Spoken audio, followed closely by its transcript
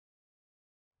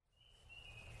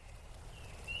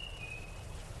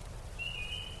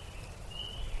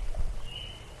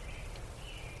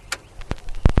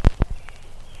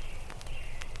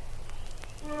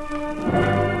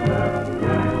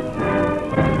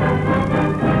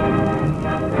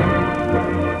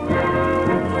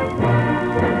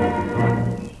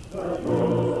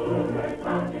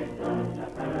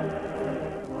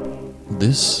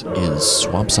This is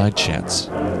Swampside Chats,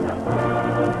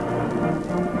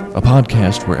 a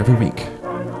podcast where every week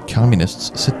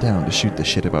communists sit down to shoot the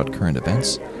shit about current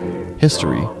events,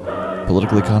 history,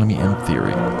 political economy, and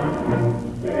theory.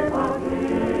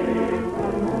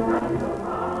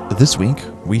 This week,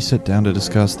 we sit down to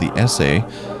discuss the essay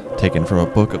taken from a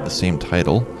book of the same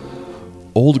title,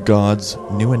 Old Gods,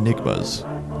 New Enigmas,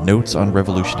 Notes on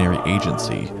Revolutionary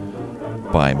Agency,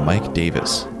 by Mike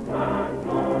Davis.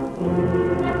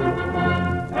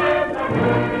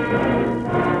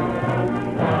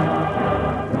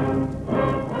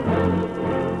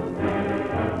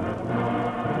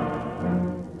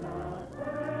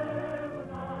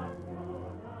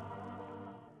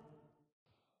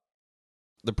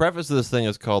 The preface of this thing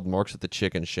is called Marx at the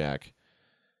Chicken Shack.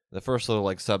 The first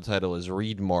little subtitle is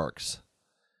Read Marx.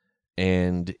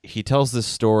 And he tells this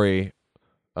story,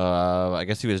 I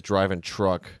guess he was driving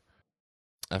truck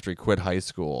after he quit high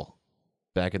school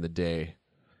back in the day.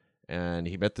 And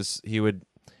I guess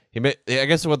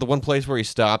the one place where he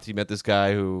stopped, he met this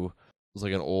guy who was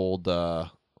like an old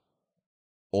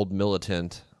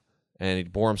militant, and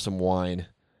he'd pour him some wine,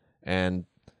 and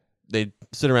they'd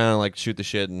sit around and shoot the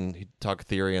shit, and he'd talk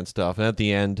theory and stuff. And at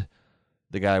the end,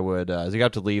 the guy would, as he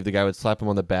got to leave, the guy would slap him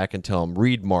on the back and tell him,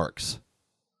 "Read Marx."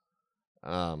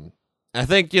 I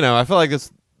think, I feel like this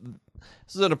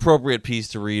is an appropriate piece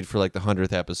to read for the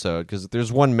 100th episode, because if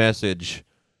there's one message,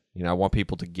 I want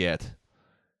people to get,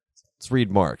 it's read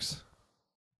Marx.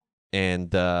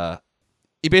 And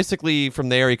he basically, from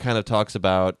there, he kind of talks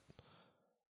about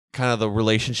kind of the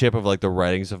relationship of the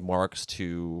writings of Marx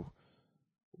to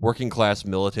working class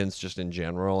militants just in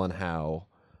general, and how,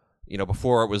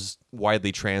 before it was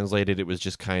widely translated, it was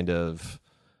just kind of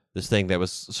this thing that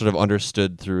was sort of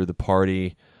understood through the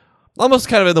party, almost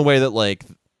kind of in the way that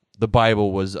the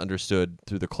Bible was understood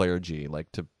through the clergy,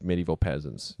 to medieval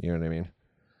peasants. You know what I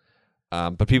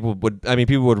mean? But people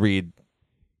would read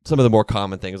some of the more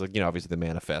common things, obviously the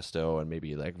Manifesto and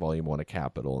maybe Volume 1 of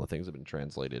Capital, and the things have been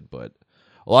translated. But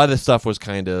a lot of this stuff was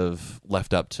kind of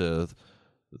left up to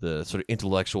the sort of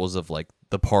intellectuals of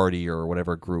the party or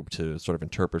whatever group to sort of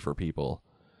interpret for people.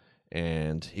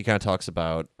 And he kind of talks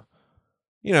about,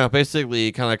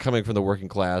 basically kind of coming from the working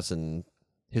class and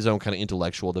his own kind of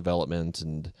intellectual development,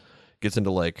 and gets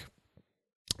into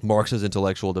Marx's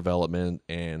intellectual development.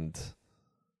 And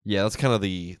yeah, that's kind of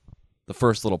the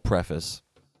first little preface.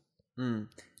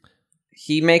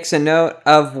 He makes a note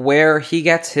of where he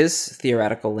gets his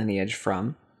theoretical lineage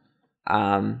from.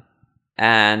 And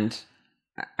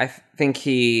I think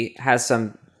he has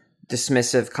some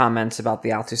dismissive comments about the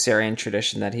Althusserian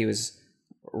tradition that he was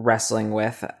wrestling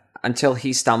with until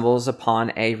he stumbles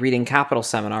upon a Reading Capital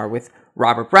seminar with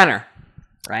Robert Brenner,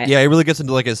 right? Yeah, he really gets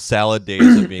into his salad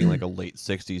days of being a late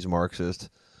 60s Marxist.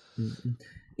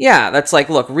 Yeah, that's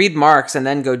look, read Marx and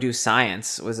then go do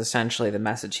science was essentially the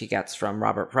message he gets from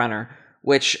Robert Brenner,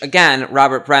 which, again,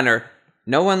 Robert Brenner,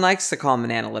 no one likes to call him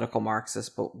an analytical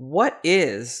Marxist, but what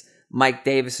is Mike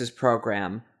Davis's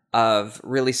program of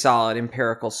really solid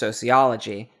empirical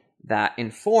sociology that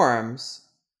informs,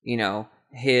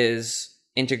 his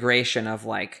integration of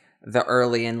the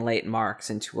early and late Marx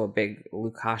into a big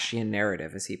Lukácsian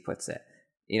narrative, as he puts it.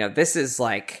 This is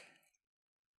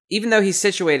even though he's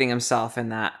situating himself in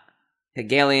that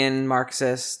Hegelian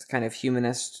Marxist kind of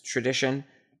humanist tradition,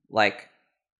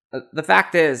 the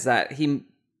fact is that he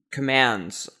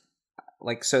commands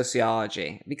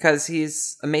sociology because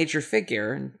he's a major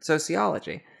figure in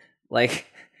sociology.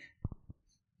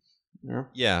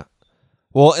 Yeah.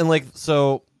 Well, and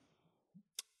so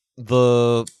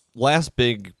the last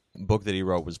big book that he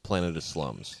wrote was Planet of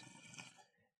Slums.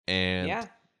 And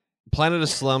Planet of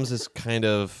Slums is kind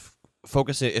of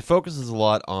focuses a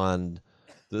lot on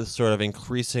the sort of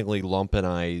increasingly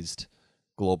lumpenized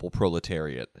global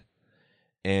proletariat.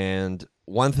 And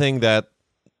one thing that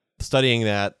studying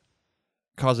that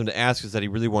caused him to ask is that he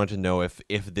really wanted to know if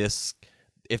this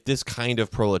kind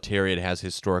of proletariat has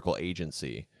historical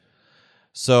agency.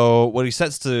 So what he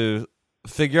sets to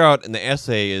figure out in the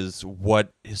essay is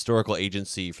what historical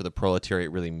agency for the proletariat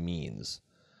really means.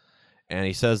 And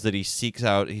he says that he seeks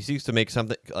to make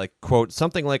something quote,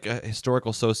 something like a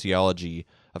historical sociology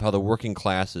of how the working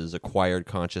classes acquired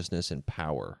consciousness and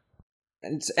power.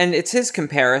 And it's his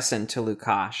comparison to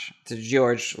Lukács, to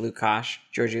Georgy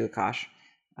Lukács,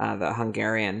 the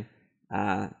Hungarian,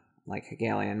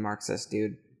 Hegelian Marxist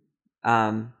dude.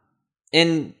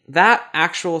 In that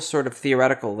actual sort of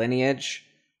theoretical lineage,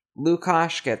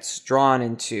 Lukács gets drawn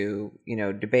into,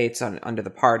 debates under the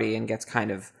party and gets kind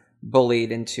of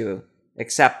bullied into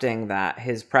accepting that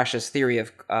his precious theory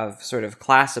of sort of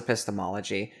class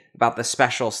epistemology about the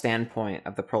special standpoint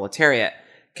of the proletariat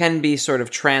can be sort of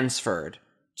transferred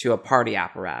to a party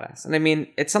apparatus. And I mean,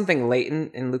 it's something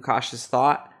latent in Lukács's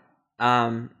thought,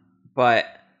 but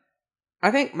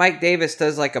I think Mike Davis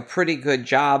does like a pretty good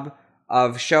job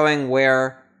of showing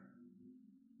where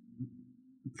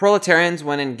proletarians,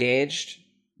 when engaged,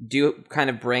 do kind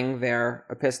of bring their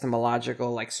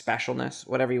epistemological like specialness,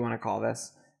 whatever you want to call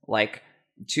this, like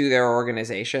to their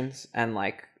organizations, and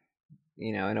like,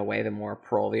 you know, in a way, the more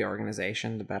pro the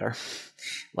organization, the better,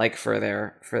 like for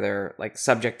their like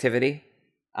subjectivity,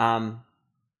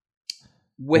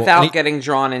 without getting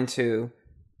drawn into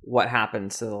what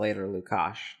happens to the later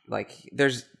Lukács. Like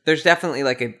there's definitely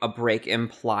like a break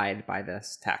implied by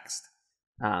this text.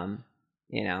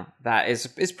 You know, that is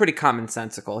pretty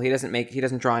commonsensical. He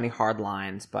doesn't draw any hard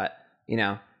lines, but you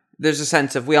know, there's a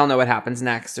sense of we all know what happens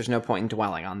next. There's no point in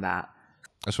dwelling on that.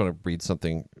 I just want to read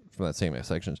something from that same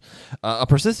section. A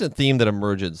persistent theme that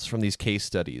emerges from these case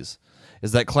studies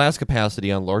is that class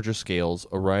capacity on larger scales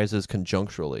arises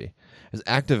conjuncturally, as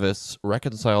activists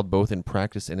reconciled both in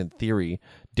practice and in theory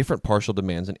different partial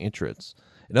demands and interests.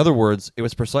 In other words, it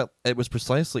was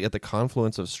precisely at the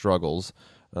confluence of struggles,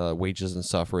 wages and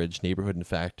suffrage, neighborhood and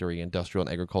factory, industrial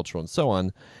and agricultural, and so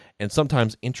on, and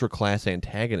sometimes intra-class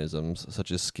antagonisms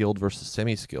such as skilled versus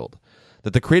semi-skilled,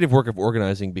 that the creative work of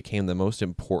organizing became the most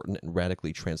important and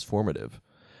radically transformative.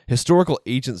 Historical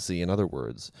agency, in other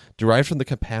words, derived from the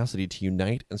capacity to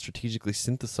unite and strategically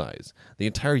synthesize the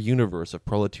entire universe of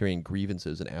proletarian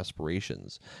grievances and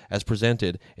aspirations as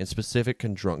presented in specific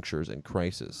conjunctures and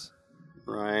crises.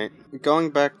 Right. Going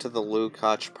back to the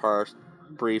Lukács part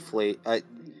briefly,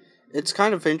 it's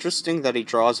kind of interesting that he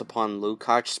draws upon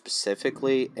Lukács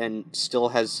specifically and still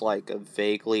has like a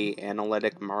vaguely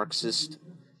analytic Marxist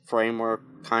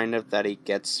framework kind of that he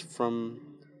gets from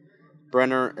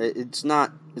Brenner. It's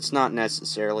not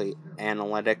necessarily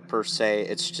analytic per se.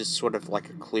 It's just sort of like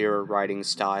a clearer writing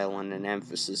style and an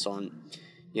emphasis on,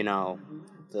 you know,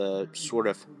 the sort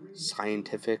of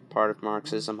scientific part of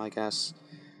Marxism, I guess,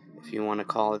 if you want to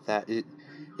call it that.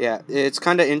 It's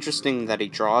kind of interesting that he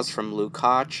draws from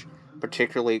Lukács,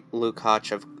 particularly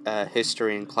Lukács of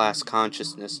History and Class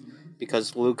Consciousness,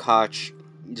 because Lukács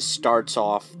just starts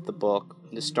off the book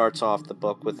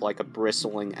with like a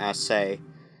bristling essay,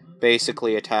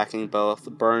 basically attacking both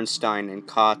Bernstein and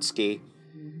Kautsky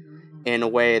in a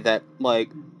way that, like,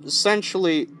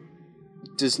 essentially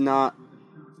does not...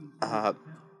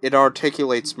 it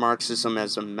articulates Marxism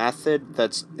as a method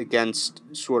that's against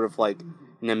sort of like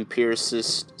an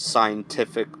empiricist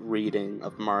scientific reading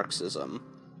of Marxism.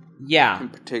 Yeah. In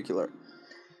particular.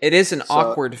 It is an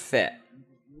awkward fit.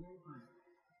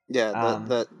 Yeah,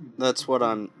 that's what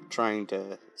I'm trying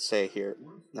to say here,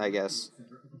 I guess.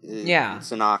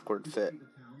 It's an awkward fit.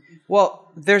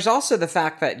 Well, there's also the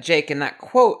fact that, Jake, in that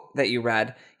quote that you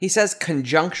read, he says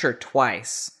conjuncture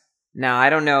twice. Now, I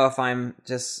don't know if I'm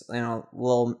just, you know, a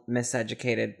little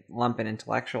miseducated lumpen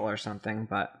intellectual or something,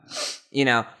 but, you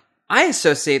know, I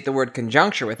associate the word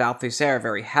conjuncture with Althusser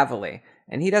very heavily,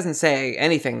 and he doesn't say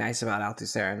anything nice about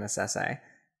Althusser in this essay.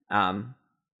 You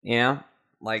know,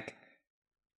 like,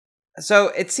 so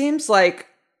it seems like,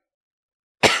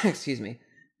 excuse me,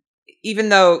 even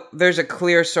though there's a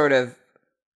clear sort of,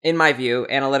 in my view,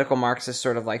 analytical Marxist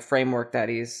sort of like framework that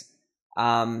he's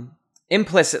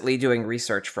implicitly doing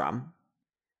research from,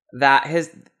 that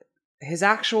the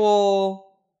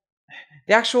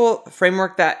actual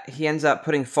framework that he ends up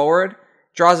putting forward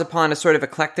draws upon a sort of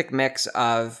eclectic mix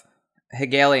of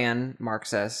Hegelian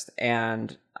Marxist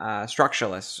and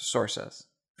structuralist sources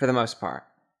for the most part.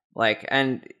 Like,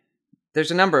 and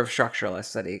there's a number of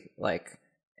structuralists that he like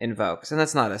invokes, and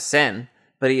that's not a sin,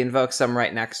 but he invokes them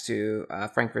right next to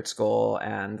Frankfurt School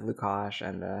and Lukács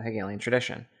and the Hegelian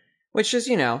tradition, which is,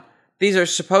 you know, these are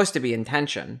supposed to be in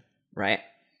tension, right?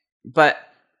 But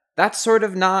that's sort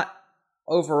of not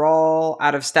overall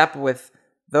out of step with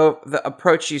the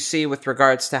approach you see with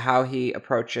regards to how he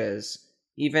approaches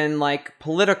even like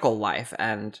political life.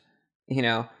 And, you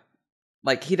know,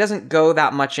 like he doesn't go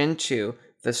that much into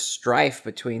the strife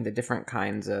between the different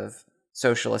kinds of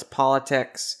socialist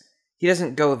politics. He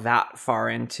doesn't go that far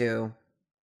into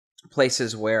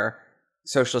places where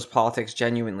socialist politics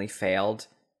genuinely failed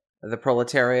the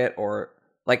proletariat, or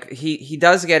like he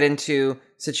does get into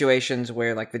situations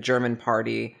where like the German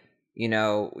party, you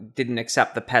know, didn't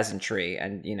accept the peasantry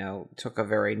and, you know, took a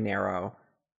very narrow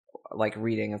like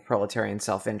reading of proletarian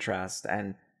self-interest,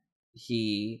 and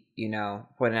he, you know,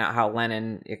 pointed out how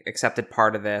Lenin accepted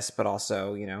part of this, but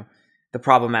also, you know, the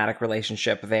problematic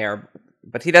relationship there.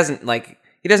 But he doesn't like,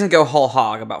 he doesn't go whole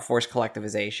hog about forced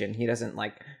collectivization. He doesn't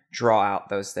like draw out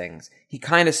those things. He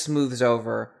kind of smooths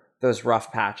over those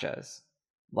rough patches.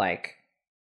 Like,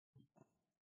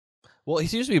 well, he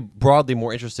seems to be broadly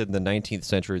more interested in the 19th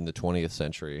century than the 20th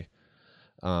century.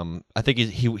 I think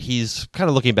he's kind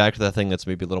of looking back to that thing that's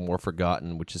maybe a little more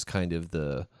forgotten, which is kind of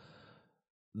the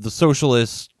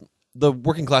socialist, the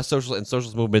working class social and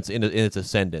socialist movements in its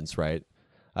ascendance, right?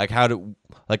 Like how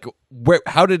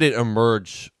did it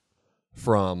emerge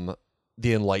from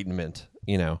the Enlightenment?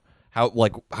 You know, how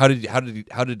did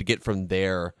it get from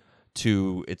there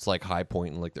to its like high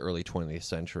point in like the early 20th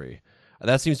century?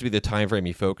 That seems to be the time frame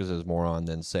he focuses more on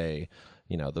than, say,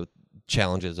 you know, the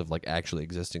challenges of like actually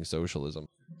existing socialism.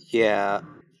 Yeah,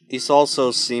 he's also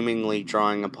seemingly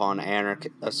drawing upon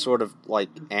a sort of like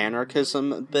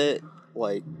anarchism a bit,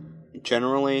 like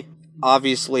generally.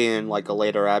 Obviously, in like a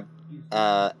later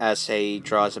essay, he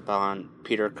draws upon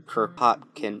Peter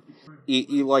Kropotkin.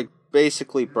 He like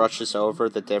basically brushes over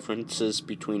the differences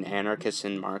between anarchists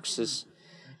and Marxists.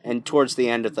 And towards the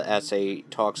end of the essay, he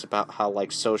talks about how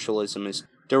like socialism is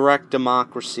direct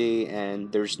democracy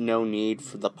and there's no need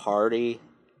for the party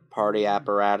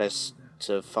apparatus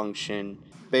to function.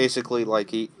 Basically, like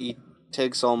he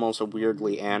takes almost a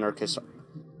weirdly anarchist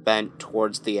bent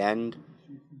towards the end,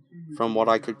 from what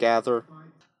I could gather.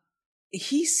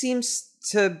 he seems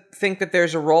to think that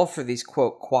there's a role for these,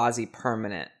 quote,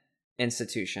 quasi-permanent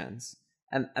institutions.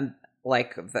 And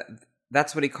like,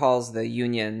 that's what he calls the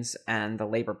unions and the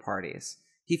labor parties.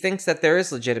 He thinks that there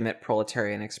is legitimate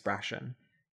proletarian expression.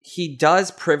 He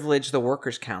does privilege the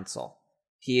Workers' Council.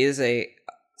 He is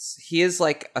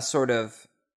like a sort of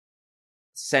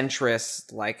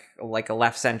centrist, like a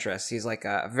left centrist. He's like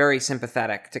a very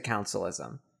sympathetic to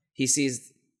councilism. He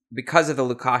sees, because of the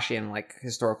Lukashian like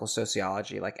historical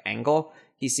sociology like angle,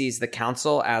 he sees the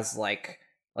council as like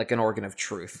an organ of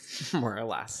truth, more or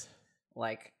less.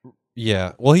 Like,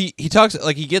 yeah, well, he talks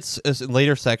like he gets in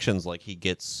later sections, like he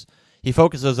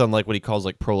focuses on like what he calls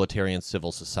like proletarian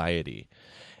civil society,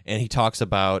 and he talks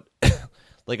about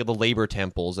like the labor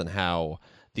temples and how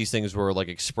these things were like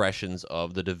expressions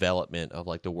of the development of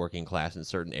like the working class in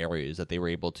certain areas, that they were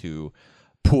able to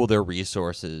pool their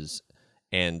resources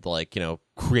and like, you know,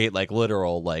 create like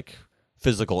literal like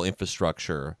physical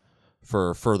infrastructure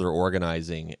for further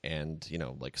organizing and, you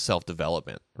know, like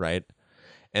self-development, right?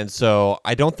 And so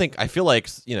I feel like,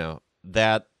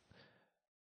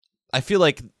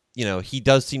 you know, he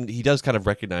does kind of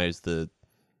recognize the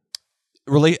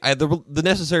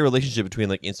necessary relationship between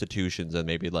like institutions and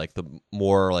maybe like the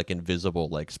more like invisible,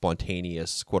 like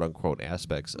spontaneous quote unquote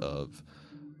aspects of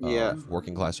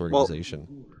working class organization.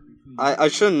 Well, I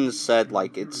shouldn't have said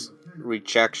like it's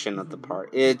rejection of the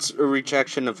party. It's a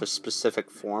rejection of a specific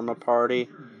form of party.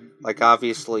 Like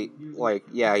obviously, like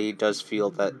yeah, he does feel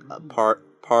that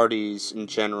parties in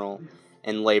general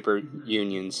and labor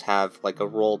unions have like a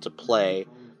role to play,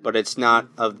 but it's not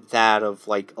of that of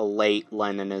like a late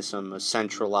Leninism, a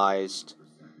centralized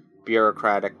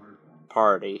bureaucratic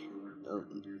party.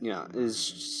 You know,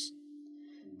 is just,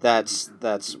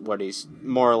 that's what he's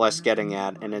more or less getting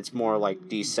at, and it's more like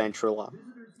decentralized,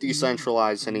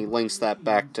 and he links that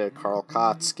back to Karl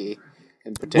Kautsky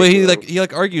in particular. Well, he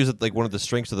argues that like one of the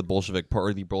strengths of the Bolshevik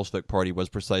Party was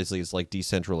precisely its like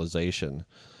decentralization.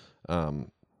 But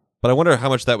I wonder how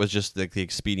much that was just like the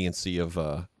expediency of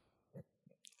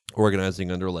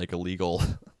organizing under like a legal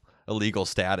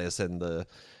status and the,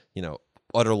 you know,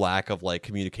 utter lack of like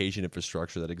communication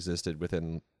infrastructure that existed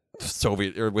within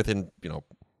Soviet or within, you know,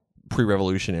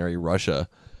 pre-revolutionary Russia.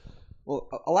 well,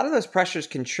 a lot of those pressures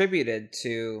contributed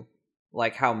to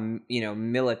like how, you know,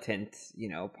 militant, you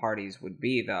know, parties would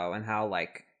be though, and how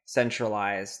like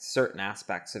centralized certain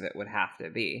aspects of it would have to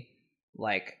be,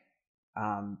 like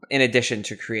in addition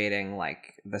to creating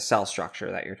like the cell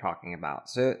structure that you're talking about.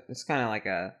 So it's kind of like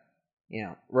a, you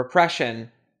know,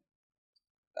 repression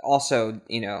also,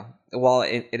 you know, while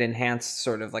it enhanced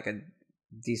sort of like a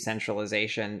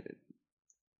decentralization,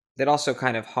 that also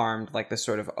kind of harmed like the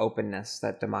sort of openness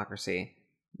that democracy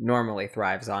normally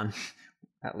thrives on,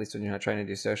 at least when you're not trying to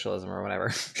do socialism or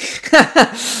whatever.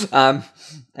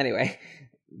 Anyway,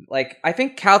 like I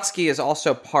think Kautsky is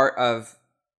also part of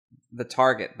the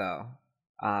target though.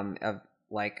 Of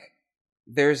like,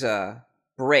 there's a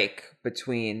break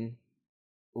between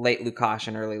late Lukács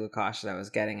and early Lukács that I was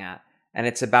getting at, and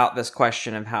it's about this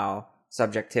question of how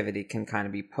subjectivity can kind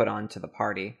of be put onto the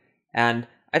party. And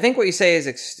I think what you say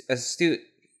is astute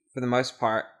for the most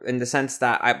part, in the sense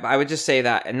that I would just say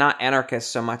that, and not anarchist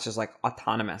so much as like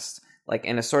autonomist, like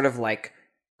in a sort of like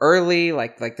early,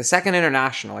 like the Second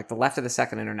International, like the left of the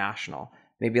Second International,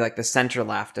 maybe like the center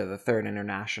left of the Third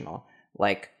International,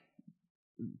 like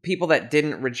people that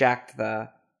didn't reject the,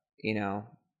 you know,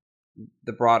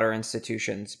 the broader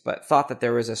institutions, but thought that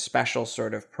there was a special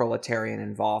sort of proletarian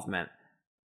involvement.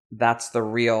 That's the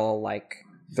real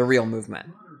movement.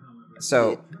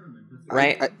 So,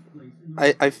 right?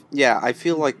 I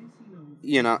feel like,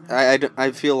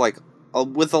 I feel like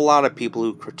with a lot of people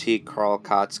who critique Karl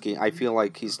Kautsky, I feel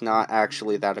like he's not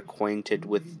actually that acquainted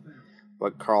with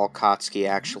what Karl Kautsky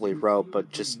actually wrote, but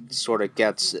just sort of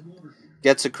gets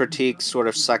a critique sort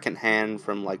of secondhand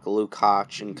from like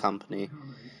Lukács and company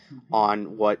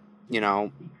on what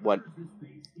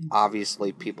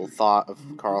obviously people thought of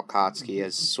Karl Kautsky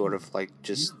as sort of like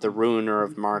just the ruiner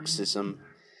of Marxism.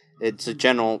 It's a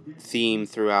general theme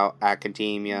throughout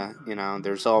academia.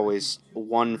 There's always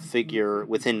one figure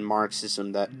within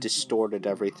Marxism that distorted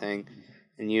everything,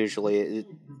 and usually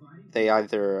they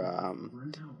either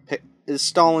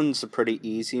Stalin's a pretty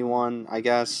easy one, I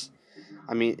guess.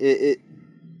 I mean,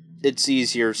 it's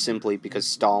easier simply because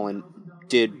Stalin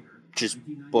did just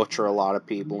butcher a lot of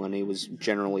people, and he was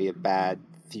generally a bad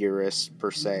theorist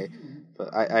per se.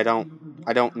 But I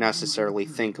don't necessarily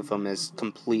think of him as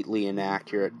completely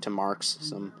inaccurate to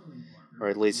Marxism, or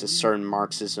at least a certain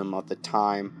Marxism of the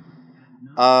time.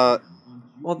 Well,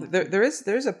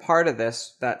 there's a part of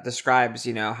this that describes,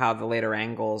 how the later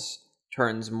Engels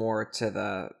turns more to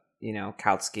the,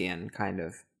 Kautskian kind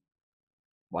of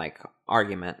like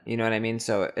argument. You know what I mean?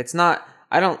 So it's not.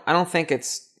 I don't think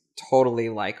it's totally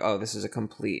like, oh, this is a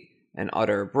complete and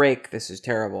utter break. This is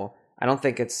terrible. I don't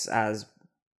think it's as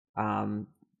I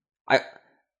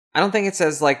don't think it's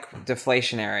as like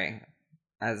deflationary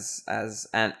as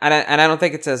and I don't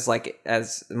think it's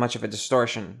as much of a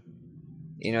distortion.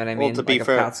 You know what I mean? Well, to be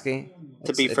fair, Kautsky.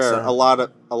 A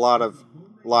lot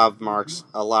of Marx,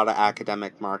 a lot of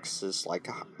academic Marxists like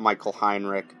Michael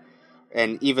Heinrich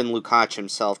and even Lukács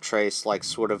himself trace like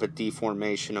sort of a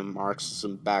deformation of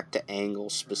Marxism back to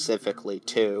Engels specifically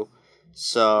too.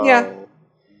 So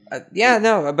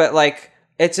but like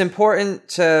it's important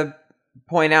to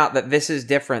point out that this is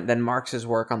different than Marx's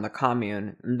work on the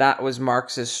Commune. That was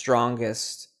Marx's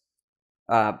strongest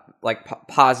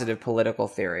positive political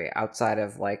theory outside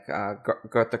of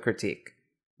Goethe critique,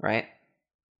 right?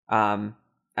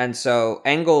 And so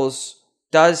Engels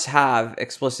does have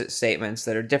explicit statements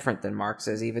that are different than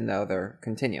Marx's, even though they're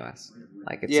continuous.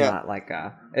 Like it's not like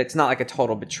a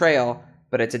total betrayal,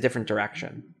 but it's a different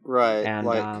direction, right?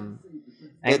 And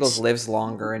Engels lives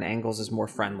longer, and Engels is more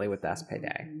friendly with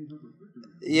SPD.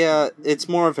 Yeah, it's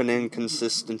more of an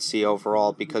inconsistency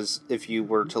overall, because if you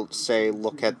were to say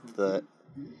look at the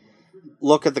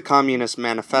Communist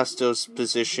Manifesto's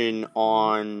position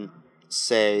on,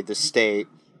 say, the state,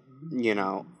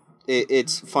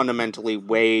 it's fundamentally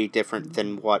way different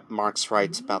than what Marx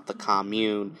writes about the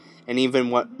Commune, and even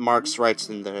what Marx writes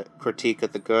in the Critique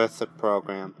of the Goethe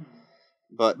program.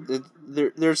 But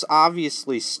there's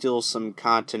obviously still some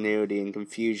continuity and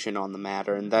confusion on the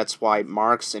matter, and that's why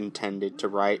Marx intended to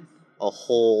write a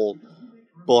whole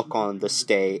book on the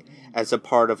state as a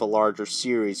part of a larger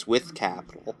series with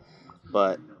Capital.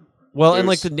 But and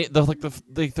like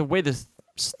the way this,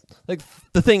 like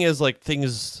the thing is, like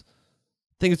things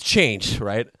change,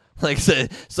 right? Like so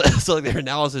like their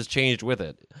analysis changed with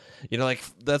it.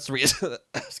 That's the reason.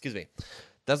 Excuse me.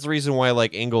 That's the reason why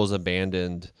like Engels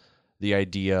abandoned the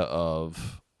idea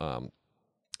of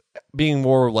being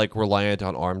more like reliant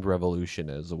on armed revolution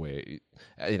as a way,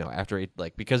 after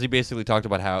because he basically talked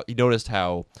about how he noticed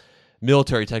how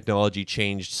military technology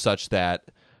changed such that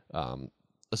a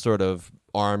sort of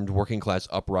armed working class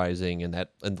uprising in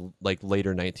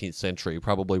later 19th century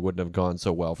probably wouldn't have gone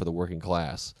so well for the working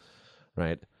class,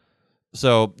 right?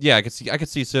 So yeah, I could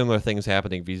see similar things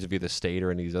happening vis-a-vis the state or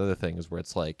any of these other things where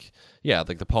it's like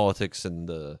the politics and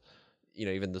the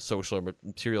even the social or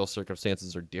material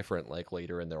circumstances are different like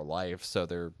later in their life, so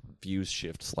their views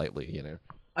shift slightly.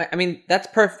 I mean that's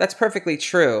perfectly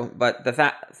true, but the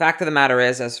fact of the matter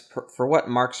is, for what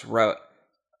Marx wrote,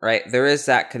 right, there is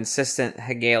that consistent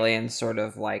Hegelian sort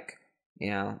of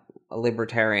a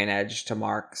libertarian edge to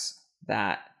Marx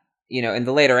that in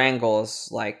the later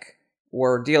Engels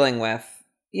we're dealing with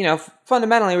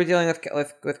fundamentally we're dealing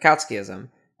with Kautskyism,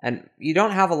 and you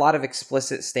don't have a lot of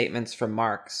explicit statements from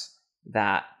Marx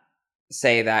that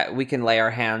say that we can lay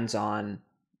our hands on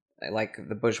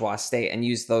the bourgeois state and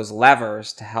use those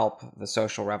levers to help the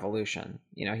social revolution.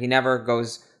 He never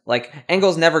goes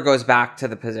Engels never goes back to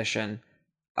the position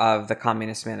of the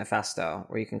Communist Manifesto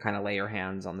where you can kind of lay your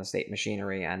hands on the state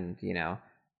machinery and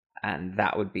and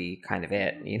that would be kind of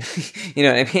it. You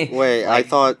know what I mean? Wait, I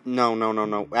thought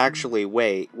no. Actually,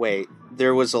 wait.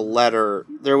 There was a letter.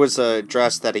 There was a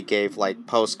address that he gave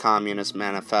post-Communist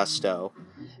Manifesto.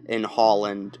 in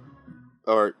Holland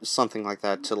or something like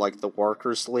that to like the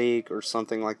Workers' League or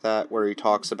something like that, where he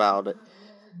talks about it.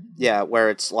 Yeah, where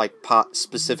it's like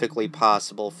specifically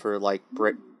possible for like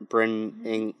Britain,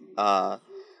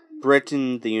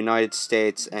 the United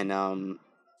States, and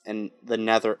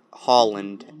the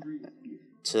Holland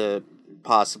to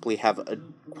possibly have a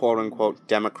quote unquote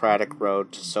democratic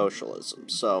road to socialism.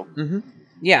 So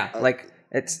yeah, like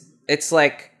it's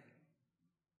like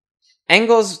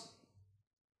Engels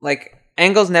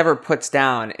never puts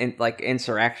down in like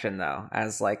insurrection though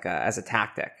as like as a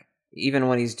tactic, even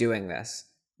when he's doing this.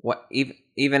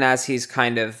 Even as he's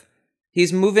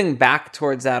moving back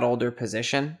towards that older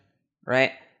position,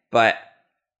 right? But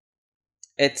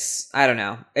I don't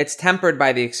know. It's tempered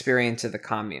by the experience of the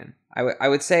commune. I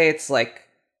would say it's like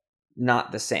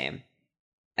not the same,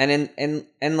 and and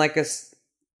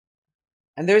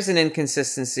there's an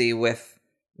inconsistency with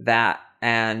that,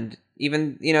 and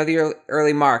even the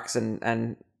early Marx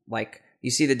and like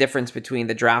you see the difference between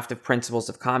the draft of Principles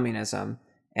of Communism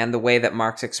and the way that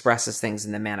Marx expresses things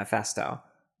in the Manifesto,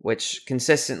 which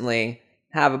consistently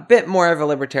have a bit more of a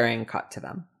libertarian cut to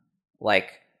them.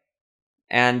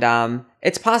 And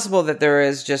it's possible that there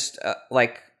is just a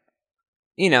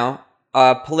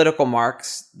political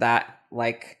Marx that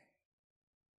like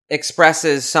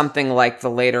expresses something like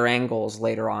the later Engels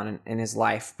later on in his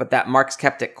life, but that Marx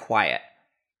kept it quiet.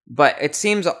 But it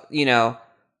seems,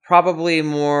 probably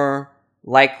more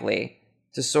likely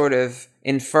to sort of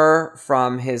infer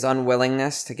from his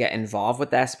unwillingness to get involved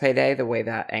with the SPD the way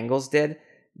that Engels did,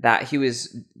 that he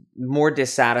was more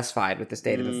dissatisfied with the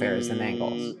state of affairs than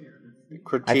Engels.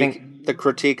 I think the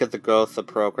critique of the Gotha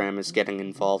program is getting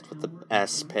involved with the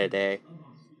SPD.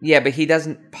 Yeah, but he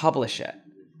doesn't publish it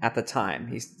at the time.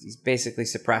 He's basically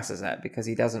suppresses it because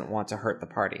he doesn't want to hurt the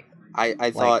party.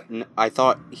 I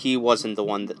thought he wasn't the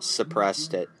one that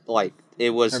suppressed it. Like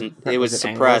it wasn't. It was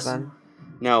suppressed.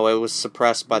 No, it was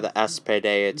suppressed by the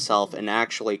SPD itself, and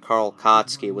actually Karl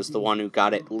Kautsky was the one who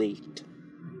got it leaked.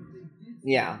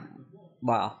 Yeah,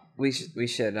 well, we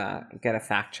should get a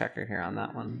fact checker here on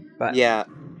that one. But yeah,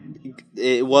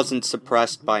 it wasn't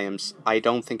suppressed by him. I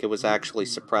don't think it was actually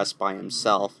suppressed by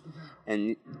himself,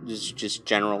 and was just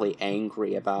generally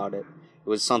angry about it. It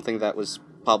was something that was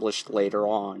published later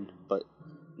on, but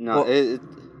no.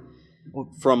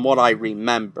 From what I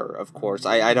remember, of course,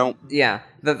 I don't. Yeah,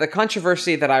 the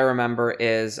controversy that I remember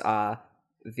is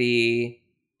the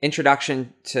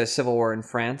introduction to Civil War in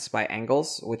France by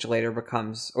Engels, which later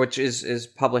is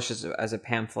published as a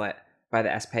pamphlet by the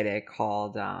SPD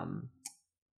called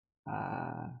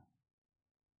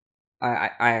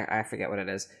I forget what it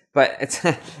is, but it's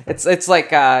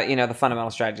like the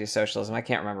fundamental strategy of socialism. I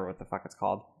can't remember what the fuck it's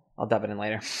called. I'll dub it in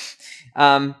later.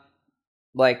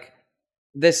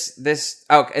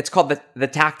 It's called the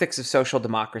Tactics of Social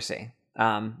Democracy.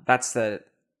 That's the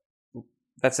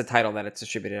title that it's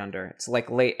distributed under. It's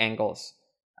like late Engels.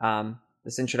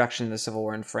 This introduction to the Civil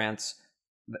War in France,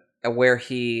 where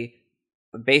he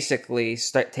basically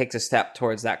takes a step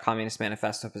towards that Communist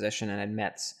Manifesto position and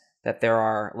admits that there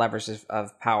are levers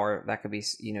of power that could be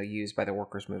used by the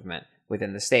workers' movement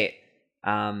within the state.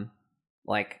 When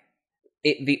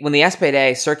the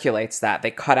SPD circulates that,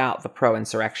 they cut out the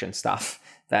pro-insurrection stuff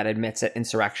that admits that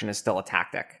insurrection is still a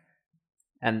tactic,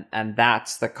 and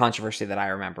that's the controversy that I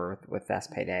remember with the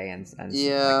SPD and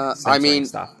yeah, I mean,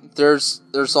 stuff. There's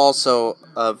also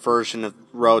a version of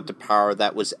Road to Power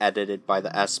that was edited by the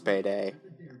SPD,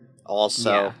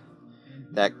 also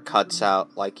that cuts out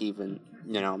even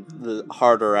the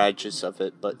harder edges of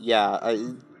it. But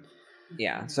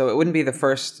yeah, so it wouldn't be the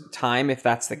first time if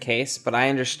that's the case, but I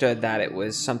understood that it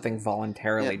was something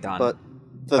voluntarily done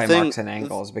by Marx and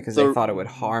Engels because they thought it would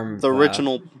harm the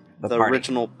original party.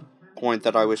 Original point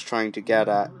that I was trying to get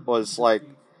at was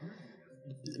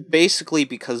basically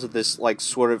because of this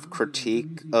sort of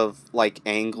critique of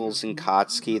Engels and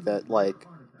Kautsky that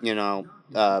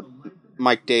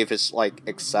Mike Davis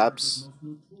accepts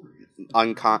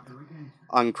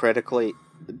uncritically.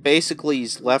 Basically,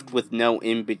 he's left with no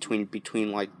in between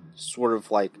basically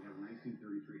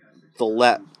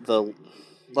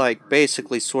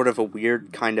sort of a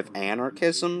weird kind of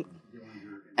anarchism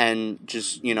and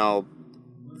just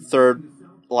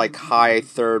high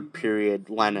third period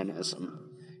Leninism.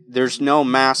 There's no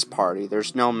mass party.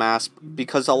 There's no mass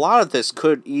because a lot of this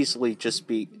could easily just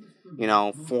be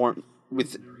informed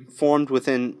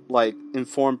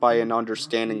by an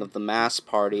understanding of the mass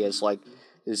party as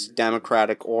this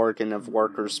democratic organ of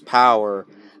workers' power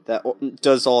that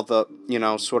does all the,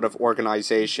 sort of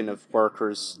organization of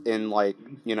workers in,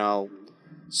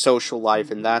 social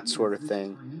life and that sort of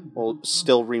thing, while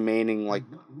still remaining,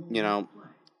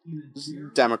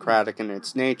 democratic in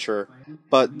its nature,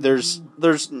 but there's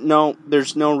no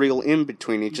real in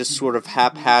between. It just sort of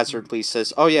haphazardly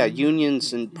says, "Oh yeah,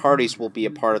 unions and parties will be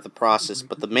a part of the process,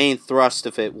 but the main thrust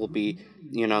of it will be,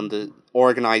 the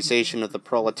organization of the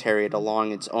proletariat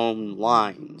along its own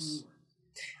lines."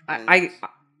 I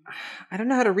don't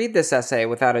know how to read this essay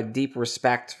without a deep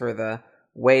respect for the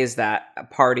ways that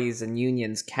parties and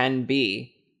unions can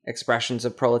be expressions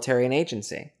of proletarian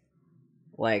agency.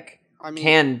 Like,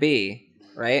 can be,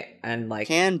 right? And like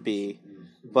can be,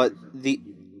 but the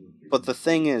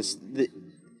thing is,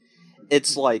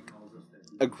 it's like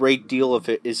a great deal of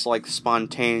it is like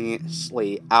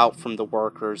spontaneously out from the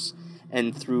workers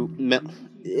and through.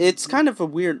 It's kind of a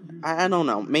weird. I don't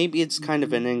know. Maybe it's kind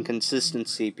of an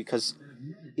inconsistency because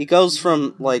he goes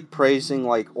from like praising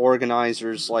like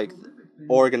organizers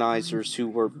who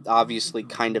were obviously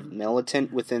kind of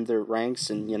militant within their ranks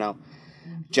and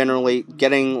generally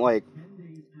getting like,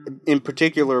 in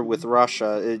particular with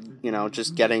Russia,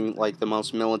 just getting like the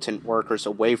most militant workers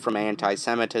away from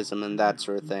anti-Semitism and that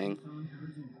sort of thing.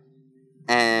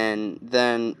 And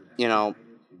then,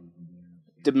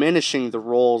 diminishing the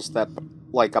roles that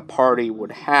like a party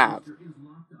would have,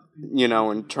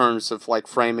 in terms of like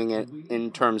framing it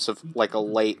in terms of like a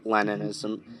late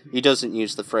Leninism. He doesn't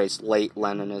use the phrase late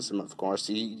Leninism, of course.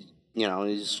 He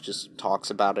just talks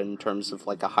about it in terms of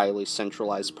like a highly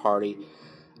centralized party,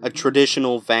 a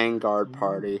traditional vanguard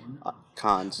party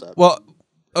concept. Well,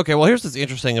 okay, well here's what's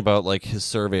interesting about like his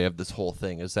survey of this whole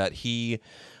thing is that he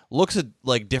looks at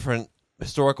like different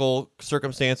historical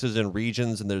circumstances and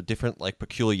regions and the different like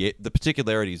the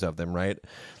particularities of them, right?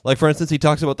 Like for instance, he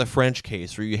talks about the French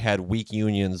case where you had weak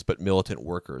unions but militant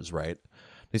workers, right?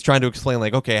 He's trying to explain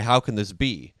like, okay, how can this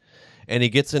be? And he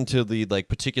gets into the like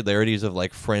particularities of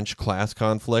like French class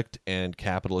conflict and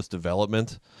capitalist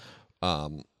development,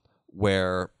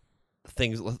 where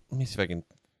things. Let me see if I can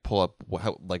pull up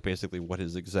basically what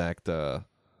his exact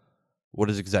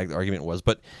argument was.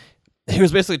 But he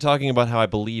was basically talking about how I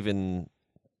believe in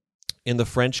the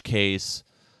French case,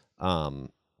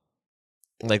 like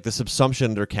the subsumption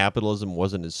under capitalism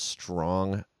wasn't as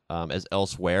strong as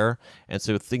elsewhere, and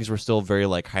so things were still very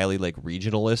like highly like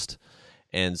regionalist.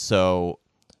 And so,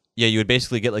 yeah, you would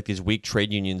basically get like these weak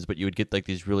trade unions, but you would get like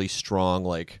these really strong,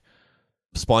 like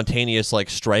spontaneous, like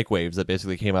strike waves that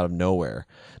basically came out of nowhere.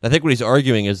 And I think what he's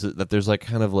arguing is that there's like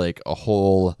kind of like a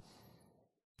whole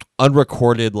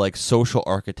unrecorded like social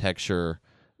architecture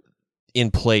in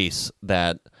place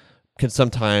that can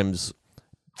sometimes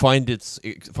find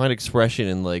expression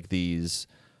in like these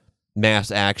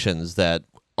mass actions that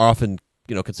are often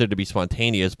considered to be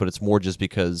spontaneous, but it's more just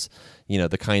because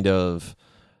the kind of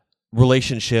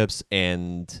relationships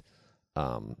and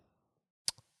the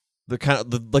kind of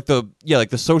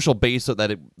the social base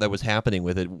that was happening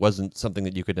with it wasn't something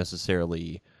that you could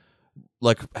necessarily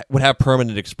like would have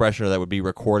permanent expression or that would be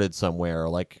recorded somewhere,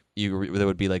 like that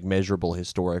would be like measurable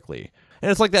historically. And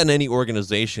it's like that in any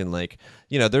organization. Like,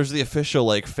 there's the official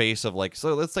like face of like,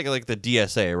 so let's take like the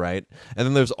DSA, right? And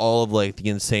then there's all of like the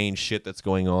insane shit that's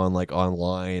going on like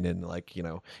online and like,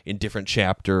 in different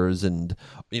chapters and,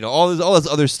 all this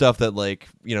other stuff that like,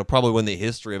 probably when the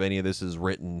history of any of this is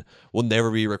written will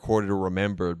never be recorded or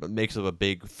remembered, but makes up a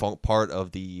big part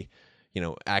of the,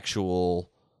 actual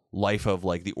life of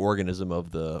like the organism of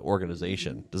the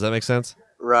organization. Does that make sense?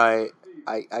 Right.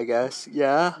 I guess.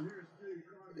 Yeah.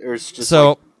 There's just so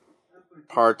like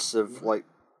parts of like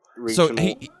regional. So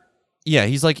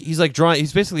he's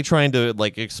basically trying to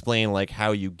like explain like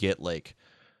how you get like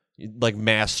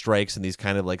mass strikes and these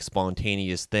kind of like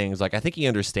spontaneous things. Like I think he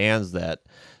understands that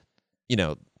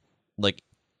like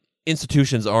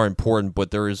institutions are important, but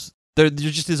there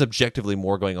just is objectively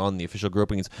more going on in the official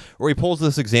groupings. Or he pulls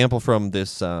this example from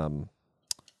this. Let me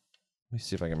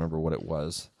see if I can remember what it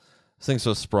was. This thing's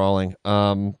so sprawling.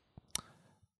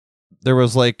 There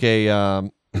was like a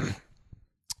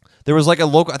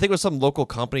local, I think it was some local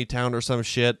company town or some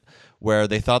shit where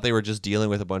they thought they were just dealing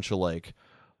with a bunch of like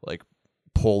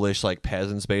Polish like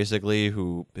peasants basically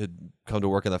who had come to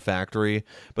work in the factory,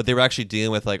 but they were actually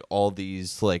dealing with like all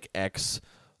these like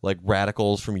like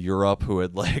radicals from Europe who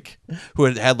had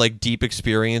had like deep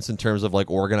experience in terms of like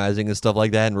organizing and stuff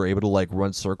like that, and were able to like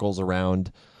run circles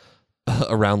around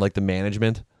like the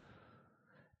management.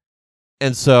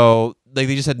 And so like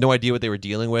they just had no idea what they were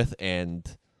dealing with, and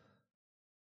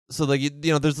so like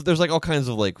there's like all kinds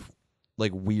of like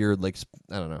weird like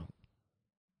I don't know.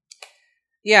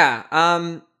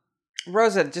 Yeah,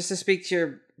 Rosa, just to speak to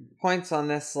your points on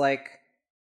this, like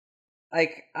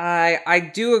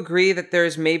I do agree that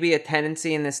there's maybe a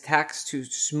tendency in this text to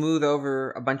smooth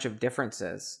over a bunch of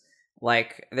differences.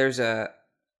 Like there's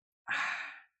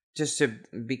just to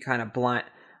be kind of blunt,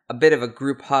 a bit of a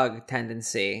group hug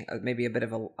tendency, maybe a bit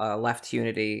of a left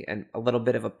unity, and a little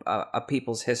bit of a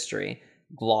people's history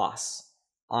gloss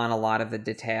on a lot of the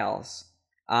details.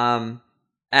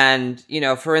 And, you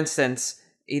know, for instance,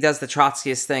 he does the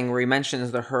Trotskyist thing where he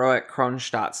mentions the heroic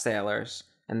Kronstadt sailors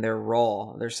and their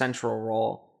role, their central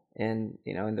role in,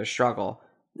 you know, in their struggle.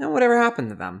 And whatever happened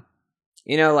to them?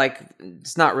 You know, like,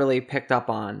 it's not really picked up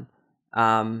on.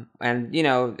 And, you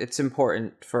know, it's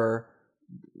important for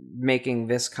making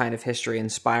this kind of history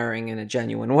inspiring in a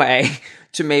genuine way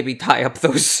to maybe tie up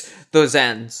those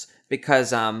ends.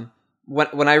 Because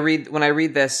when I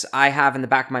read this, I have in the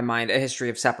back of my mind a history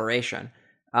of separation.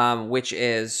 Which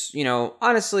is, you know,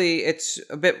 honestly, it's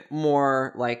a bit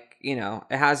more like, you know,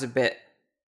 it's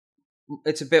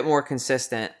a bit more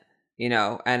consistent, you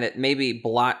know, and it maybe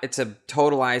it's a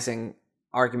totalizing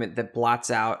argument that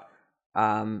blots out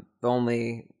the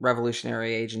only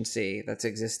revolutionary agency that's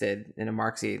existed in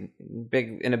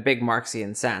a big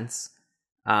Marxian sense.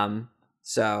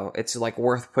 So it's like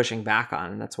worth pushing back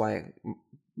on, and that's why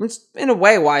it's in a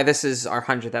way why this is our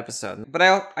 100th episode. But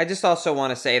I just also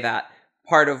want to say that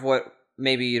part of what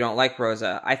maybe you don't like,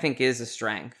 Rosa, I think is a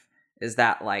strength, is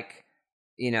that, like,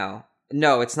 you know,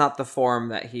 no, it's not the form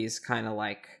that he's kind of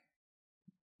like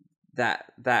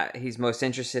that he's most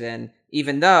interested in,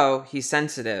 even though he's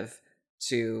sensitive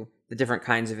to the different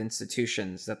kinds of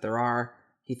institutions that there are.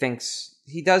 He thinks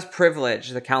he does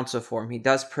privilege the council form. He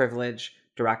does privilege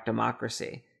direct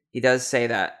democracy. He does say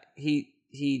that he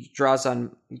draws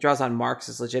on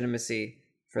Marx's legitimacy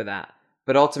for that.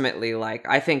 But ultimately, like,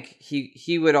 I think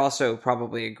he would also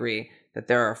probably agree that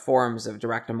there are forms of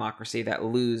direct democracy that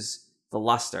lose the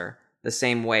luster, the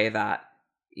same way that,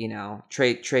 you know,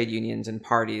 trade unions and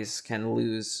parties can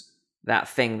lose that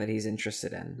thing that he's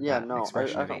interested in. Yeah, that no,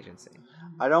 expression I of don't, agency.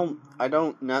 I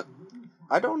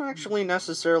don't actually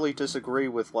necessarily disagree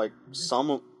with, like,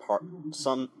 some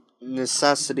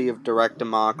necessity of direct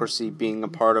democracy being a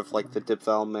part of, like, the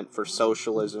development for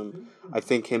socialism. I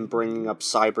think him bringing up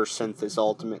cybersynth is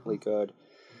ultimately good.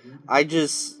 I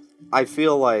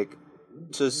feel like,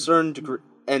 to a certain degree,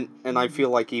 and I feel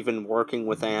like even working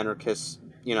with anarchists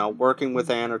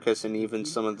and even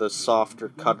some of the softer,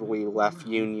 cuddly left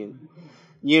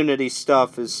unity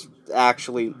stuff is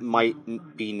actually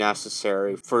might be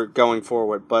necessary for going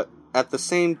forward, but at the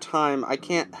same time, I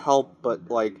can't help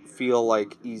but, like, feel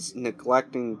like he's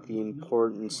neglecting the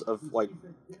importance of, like,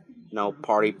 you know,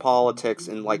 party politics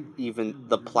and, like, even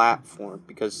the platform,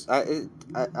 because I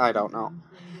don't know.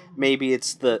 Maybe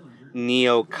it's the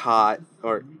Neo-Kot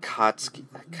or Kotsky.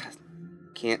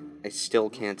 I still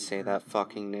can't say that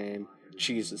fucking name.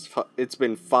 Jesus, it's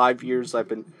been 5 years I've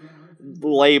been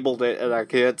labeled it, and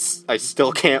I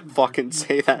still can't fucking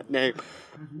say that name.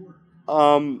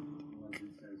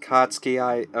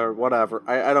 Kotsky, or whatever.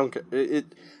 I don't care.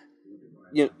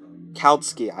 You know,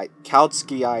 Kautsky,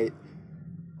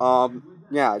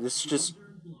 yeah, it's just,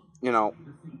 you know,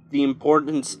 the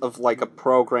importance of, like, a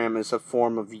program as a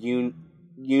form of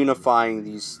unifying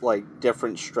these, like,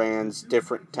 different strands,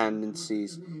 different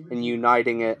tendencies, and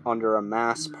uniting it under a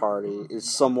mass party is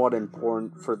somewhat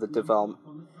important for the development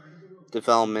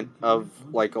of,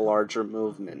 like, a larger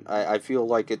movement. I feel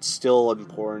like it's still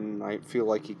important. I feel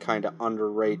like he kind of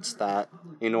underrates that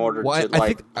in order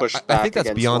to push back. I think that's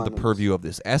against beyond Lenin's. the purview of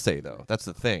this essay, though. That's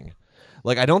the thing.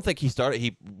 Like, I don't think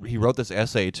he wrote this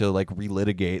essay to, like,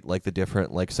 relitigate, like, the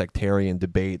different, like, sectarian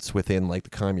debates within, like, the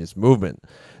communist movement.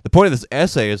 The point of this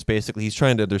essay is basically he's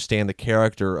trying to understand the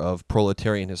character of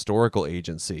proletarian historical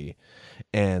agency,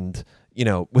 and, you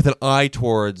know, with an eye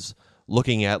towards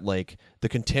looking at, like, the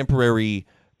contemporary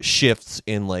shifts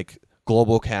in, like,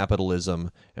 global capitalism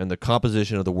and the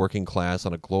composition of the working class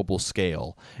on a global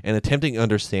scale, and attempting to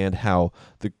understand how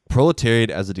the proletariat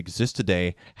as it exists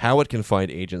today, how it can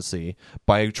find agency,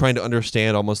 by trying to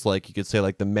understand, almost like you could say,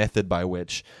 like, the method by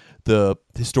which the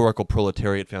historical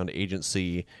proletariat found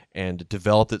agency and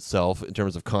developed itself in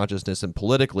terms of consciousness and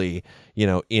politically, you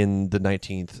know, in the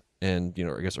 19th and, you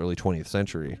know, I guess early 20th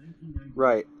century.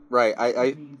 Right.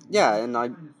 I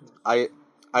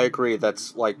agree.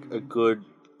 That's, like, a good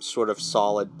sort of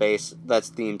solid base. That's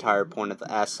the entire point of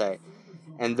the essay.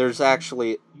 And there's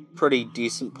actually a pretty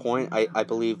decent point, I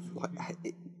believe,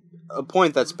 a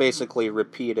point that's basically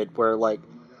repeated, where, like,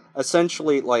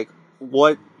 essentially, like,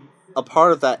 what a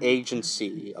part of that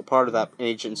agency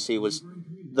was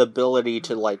the ability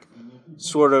to, like,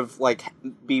 sort of, like,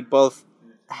 be both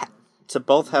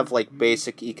have, like,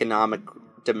 basic economic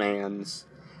demands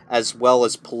as well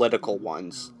as political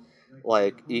ones.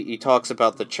 Like, he talks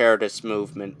about the Chartist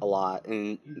movement a lot,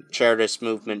 and Chartist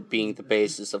movement being the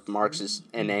basis of Marx's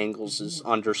and Engels'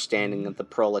 understanding of the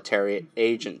proletariat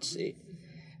agency.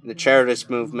 The Chartist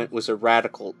movement was a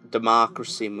radical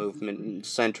democracy movement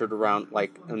centered around,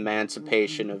 like,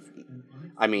 emancipation of,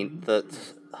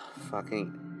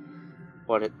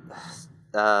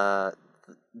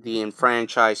 the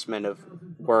enfranchisement of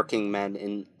working men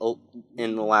in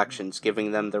elections,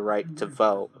 giving them the right to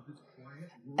vote.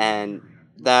 And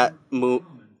that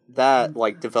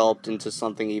developed into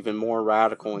something even more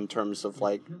radical in terms of,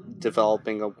 like,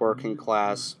 developing a working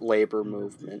class labor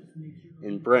movement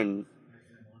in Britain.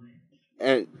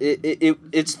 And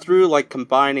it's through, like,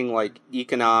 combining, like,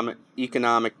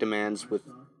 economic demands with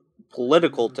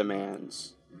political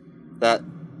demands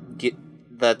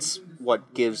that's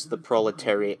what gives the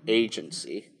proletariat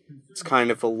agency. It's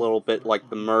kind of a little bit like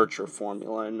the merger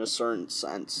formula in a certain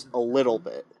sense, a little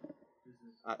bit.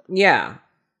 Yeah.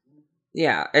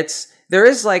 There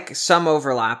is, like, some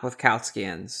overlap with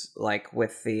Kautskyans, like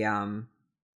with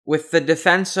the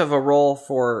defense of a role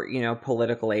for,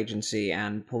 political agency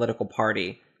and political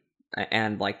party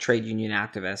and, like, trade union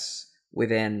activists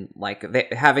within, like,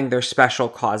 having their special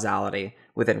causality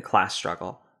within class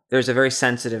struggle. There's a very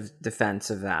sensitive defense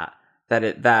of that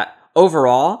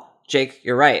overall, Jake,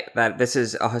 you're right, that this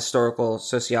is a historical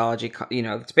sociology,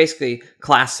 it's basically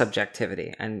class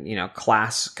subjectivity and,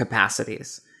 class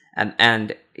capacities.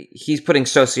 And he's putting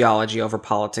sociology over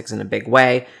politics in a big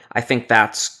way. I think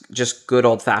that's just good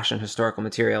old-fashioned historical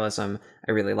materialism.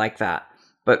 I really like that.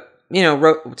 But,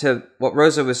 to what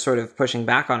Rosa was sort of pushing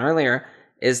back on earlier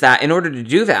is that in order to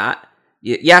do that,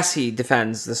 yes, he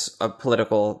defends this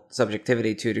political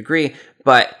subjectivity to a degree,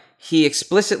 but he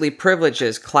explicitly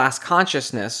privileges class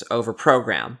consciousness over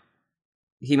program.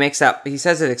 He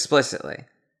says it explicitly,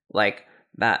 like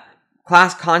that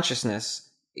class consciousness,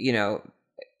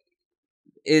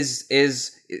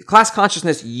 is class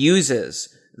consciousness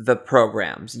uses the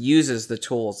programs, uses the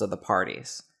tools of the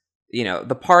parties.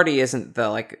 The party isn't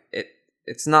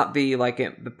it's not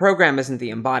the program isn't the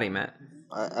embodiment.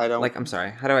 I don't. I'm sorry.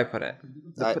 How do I put it?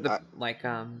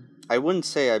 I wouldn't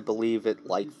say I believe it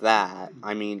like that.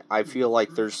 I mean, I feel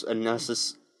like there's a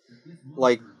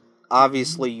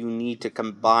obviously you need to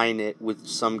combine it with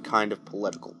some kind of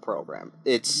political program.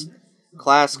 It's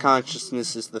class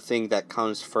consciousness is the thing that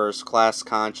comes first. Class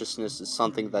consciousness is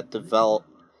something that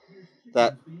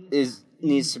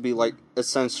needs to be, like,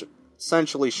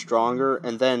 essentially stronger,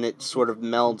 and then it sort of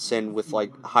melds in with,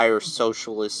 like, higher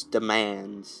socialist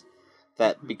demands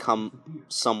that become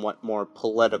somewhat more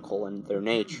political in their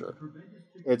nature.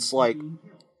 It's like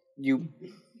you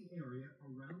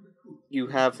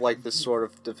have, like, this sort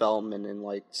of development in,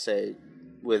 like, say,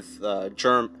 with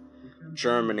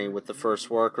Germany with the first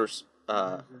workers,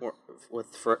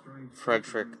 with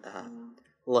Frederick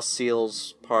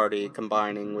Lassalle's party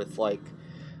combining with, like,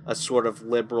 a sort of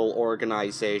liberal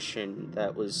organization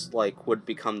that was, like, would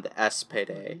become the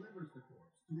SPD.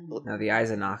 No, the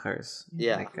Eisenachers.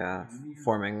 Yeah. Like,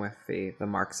 forming with the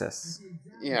Marxists.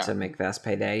 Yeah. To make the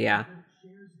SPD, yeah.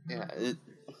 Yeah.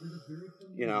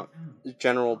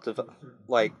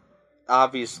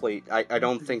 Obviously, I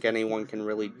don't think anyone can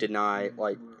really deny,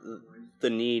 like, the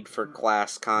need for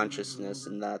class consciousness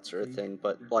and that sort of thing,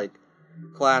 but, like,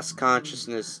 class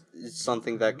consciousness is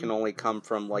something that can only come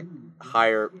from, like,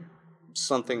 higher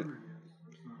something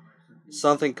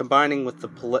combining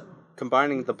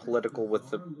the political with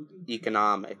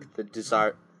the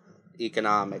desired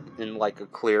economic in, like, a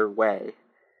clear way.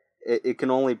 It can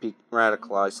only be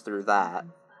radicalized through that,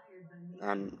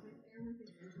 and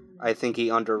I think he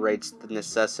underrates the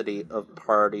necessity of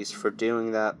parties for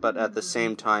doing that, but at the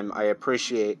same time, I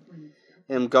appreciate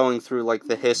him going through, like,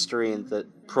 the history and the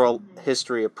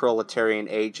history of proletarian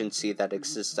agency that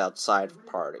exists outside of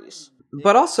parties.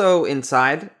 But also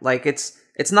inside, like, it's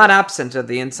not absent of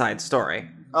the inside story.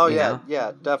 Oh, yeah,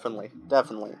 yeah, definitely.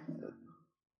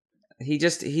 He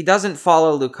doesn't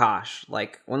follow Lukács.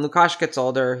 Like, when Lukács gets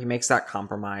older, he makes that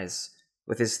compromise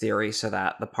with his theory so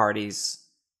that the party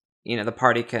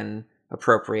can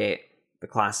appropriate the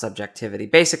class subjectivity,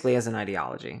 basically as an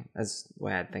ideology, as the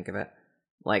way I'd think of it.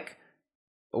 Like,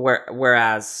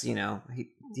 whereas,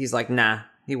 he's like, nah,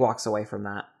 he walks away from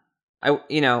that.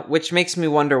 Which makes me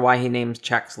wonder why he names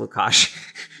checks Lukács,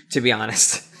 to be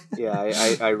honest. Yeah,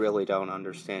 I really don't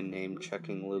understand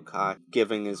name-checking Lukács,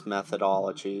 given his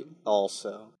methodology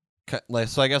also.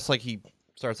 So I guess, like, he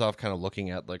starts off kind of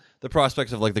looking at, like, the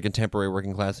prospects of, like, the contemporary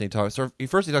working class, and he talks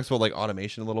about, like,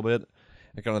 automation a little bit,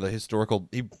 and kind of the historical,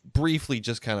 he briefly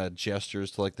just kind of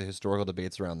gestures to, like, the historical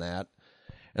debates around that,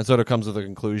 and sort of comes to the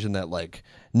conclusion that like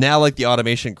now like the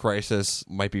automation crisis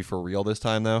might be for real this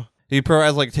time though. He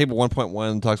provides like table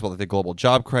 1.1 talks about like the global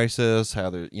job crisis, how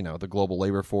the the global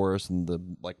labor force and the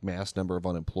like mass number of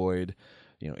unemployed,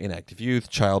 inactive youth,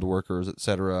 child workers,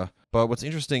 etc. But what's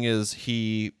interesting is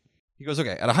he goes,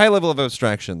 okay, at a high level of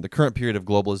abstraction, the current period of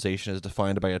globalization is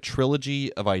defined by a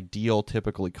trilogy of ideal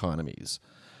typical economies: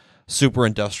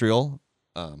 super-industrial,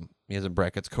 he has in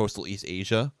brackets coastal East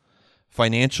Asia,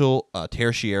 financial,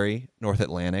 tertiary, North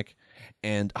Atlantic,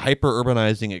 and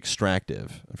hyper-urbanizing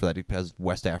extractive. For that, he has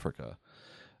West Africa.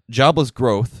 Jobless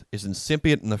growth is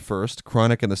incipient in the first,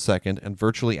 chronic in the second, and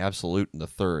virtually absolute in the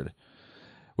third.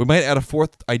 We might add a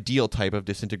fourth ideal type of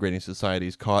disintegrating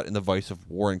societies caught in the vice of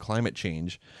war and climate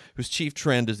change, whose chief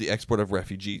trend is the export of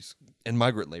refugees and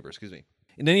migrant labor.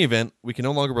 In any event, we can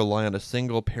no longer rely on a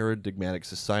single paradigmatic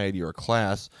society or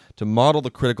class to model the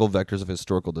critical vectors of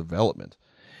historical development.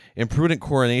 Imprudent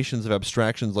coronations of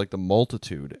abstractions like the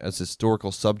multitude as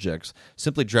historical subjects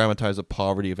simply dramatize the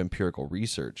poverty of empirical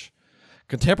research.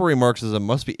 Contemporary Marxism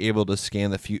must be able to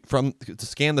scan the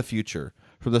future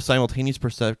from the simultaneous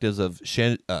perspectives of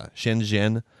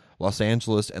Shenzhen, Los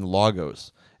Angeles, and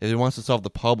Lagos if it wants to solve the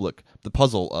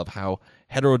puzzle of how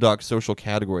heterodox social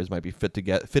categories might be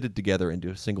fitted together into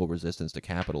a single resistance to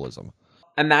capitalism.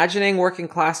 Imagining working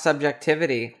class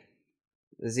subjectivity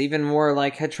is even more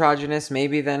like heterogeneous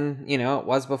maybe than, it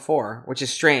was before, which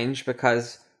is strange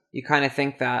because you kind of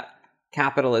think that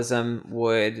capitalism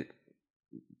would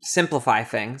simplify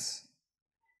things.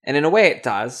 And in a way it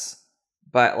does,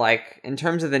 but like in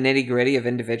terms of the nitty-gritty of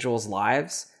individuals'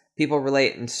 lives, people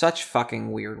relate in such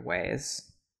fucking weird ways,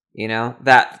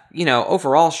 that,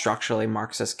 overall structurally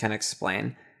Marxists can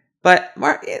explain. But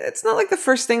it's not like the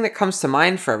first thing that comes to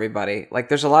mind for everybody. Like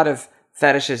there's a lot of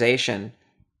fetishization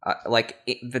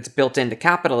that's built into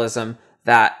capitalism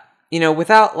that,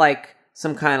 without like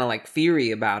some kind of like theory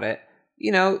about it,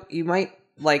 you might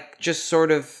like just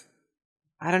sort of,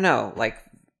 I don't know, like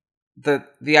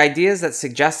the ideas that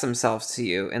suggest themselves to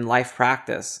you in life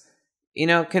practice,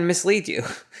 can mislead you.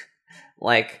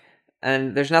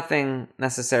 And there's nothing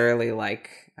necessarily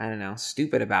like, I don't know,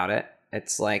 stupid about it.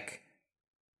 It's like,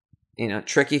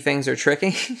 tricky things are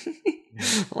tricky.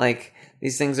 Like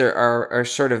these things are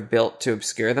sort of built to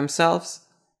obscure themselves.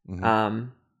 Mm-hmm.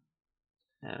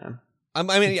 I don't know.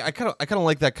 I kind of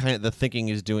like that kind of the thinking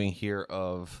he's doing here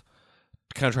of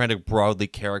kind of trying to broadly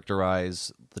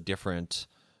characterize the different,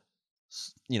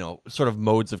 sort of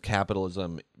modes of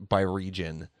capitalism by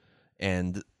region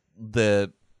and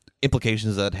the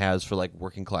implications that it has for like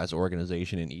working class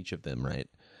organization in each of them, right?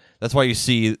 That's why you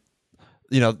see,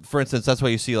 for instance, that's why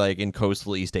you see like in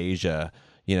coastal East Asia,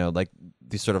 like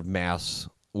these sort of mass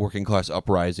working class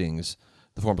uprisings,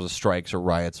 the forms of strikes or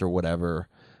riots or whatever.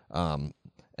 And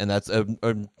that's,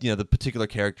 the particular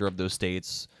character of those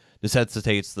states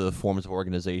necessitates the forms of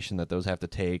organization that those have to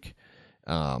take.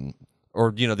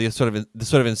 Or, the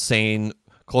sort of insane,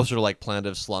 closer to like Planet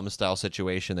of Slum style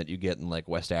situation that you get in like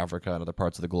West Africa and other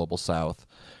parts of the global South,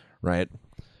 right?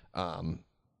 I don't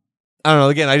know.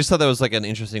 Again, I just thought that was like an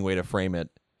interesting way to frame it,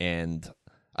 and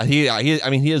he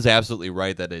is absolutely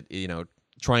right that it,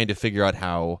 trying to figure out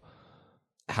how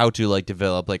to like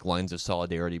develop like lines of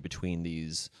solidarity between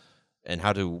these, and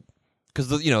how to, because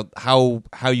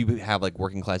how you have like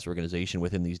working class organization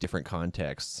within these different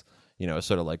contexts, is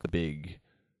sort of like the big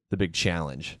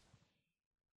challenge.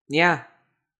 Yeah,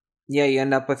 you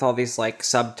end up with all these like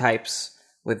subtypes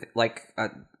with like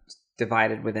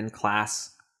divided within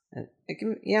class. It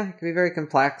can be very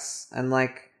complex, and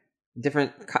like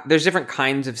there's different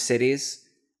kinds of cities,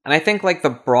 and I think like the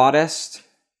broadest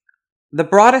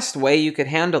way you could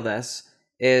handle this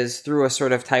is through a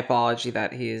sort of typology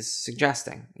that he's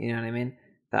suggesting. You know what I mean?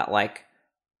 That like,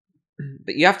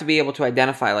 but you have to be able to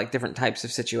identify like different types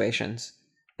of situations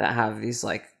that have these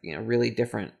like, really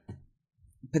different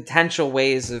potential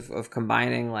ways of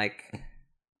combining like,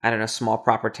 I don't know, small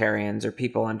proprietarians or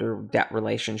people under debt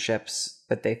relationships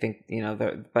that they think,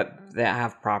 but they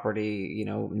have property,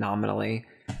 nominally,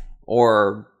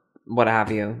 or what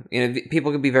have you.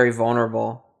 People can be very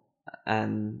vulnerable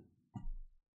and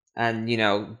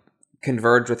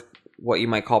converge with what you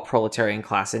might call proletarian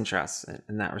class interests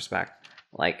in that respect.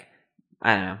 Like,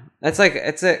 I don't know.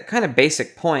 It's a kind of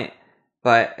basic point,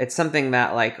 but it's something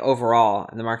that like overall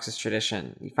in the Marxist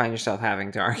tradition, you find yourself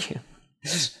having to argue.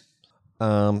 So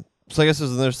I guess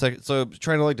there's another second. So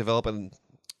trying to like develop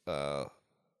a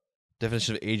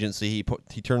definition of agency,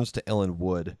 he turns to Ellen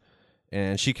Wood,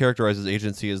 and she characterizes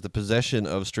agency as the possession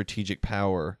of strategic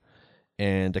power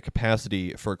and a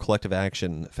capacity for collective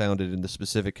action founded in the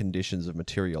specific conditions of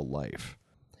material life.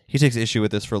 he takes issue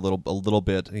with this for a little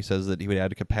bit. He says that he would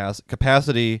add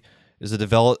capacity is a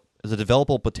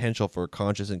developable potential for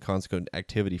conscious and consequent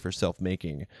activity for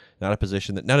self-making, not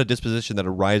a disposition that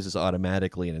arises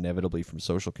automatically and inevitably from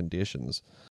social conditions.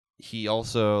 He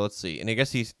also, let's see, and I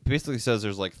guess he basically says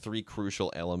there's like 3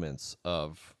 crucial elements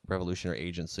of revolutionary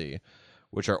agency,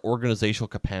 which are organizational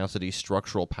capacity,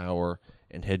 structural power,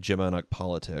 and hegemonic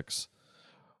politics,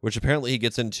 which apparently he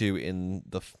gets into in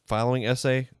the following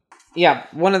essay. Yeah,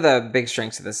 one of the big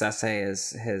strengths of this essay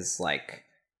is his, like,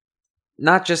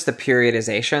 not just the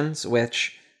periodizations,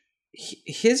 which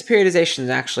his periodizations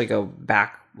actually go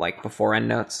back, like, before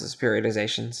Endnotes' his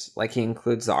periodizations. Like, he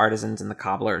includes the artisans and the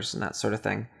cobblers and that sort of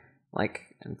thing,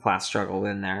 like, and class struggle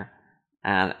in there,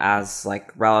 and as,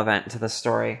 like, relevant to the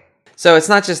story. So it's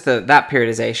not just that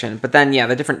periodization, but then, yeah,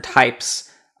 the different types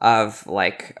of,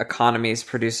 like, economies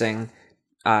producing,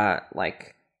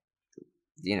 like,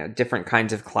 you know, different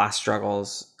kinds of class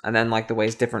struggles, and then, like, the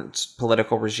ways different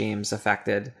political regimes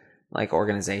affected, like,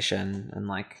 organization and,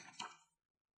 like...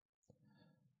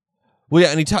 Well,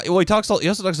 yeah, and he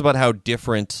also talks about how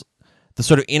different the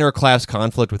sort of inter-class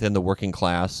conflict within the working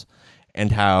class,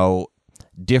 and how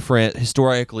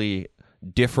historically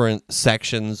different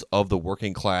sections of the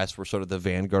working class were sort of the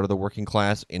vanguard of the working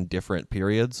class in different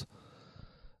periods.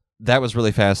 That was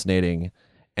really fascinating,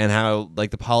 and how,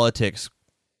 like, the politics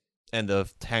and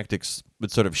the tactics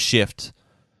would sort of shift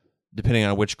depending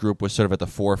on which group was sort of at the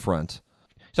forefront.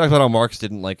 He talks about how Marx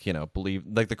didn't, like, you know, believe,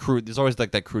 like, there's always,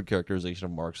 like, that crude characterization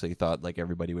of Marx that he thought, like,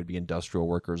 everybody would be industrial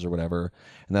workers or whatever,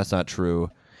 and that's not true.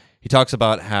 He talks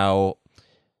about how,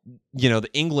 you know,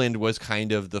 England was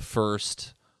kind of the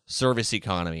first service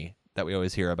economy that we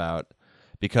always hear about,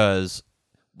 because,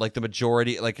 like, the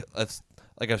majority, like a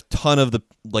ton of the,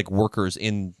 like, workers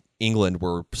in England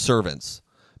were servants,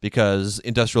 because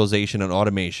industrialization and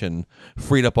automation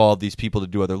freed up all of these people to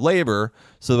do other labor.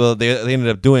 So what they ended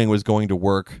up doing was going to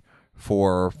work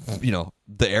for, you know,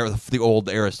 the old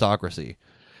aristocracy.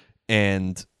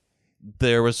 And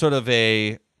there was sort of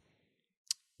the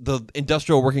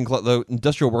industrial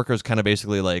workers kind of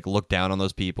basically, like, looked down on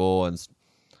those people and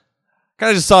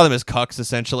kind of just saw them as cucks,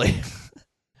 essentially.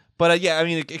 But yeah, I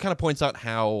mean, it kind of points out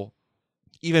how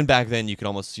even back then you could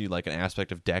almost see, like, an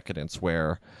aspect of decadence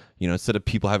where, you know, instead of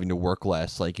people having to work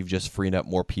less, like, you've just freed up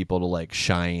more people to, like,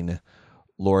 shine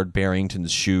Lord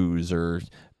Barrington's shoes or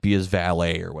be his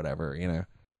valet or whatever, you know.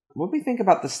 What do we think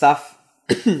about the stuff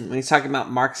when he's talking about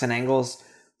Marx and Engels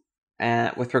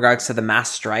with regards to the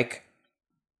mass strike?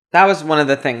 That was one of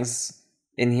the things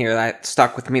in here that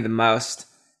stuck with me the most,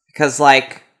 because,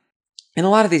 like, in a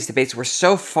lot of these debates, we're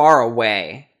so far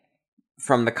away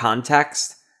from the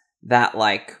context that,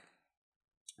 like,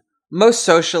 most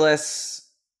socialists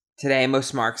today,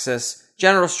 most Marxists,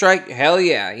 general strike, hell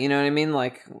yeah, you know what I mean?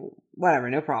 Like, whatever,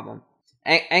 no problem.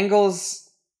 Engels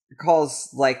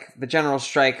calls, like, the general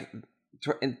strike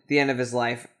at the end of his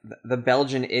life the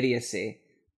Belgian idiocy.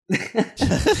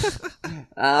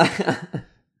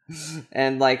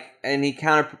 And he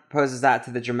counterposes that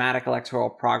to the dramatic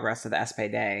electoral progress of the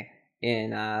SPD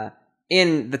in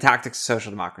the tactics of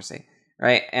social democracy,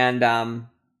 right? And,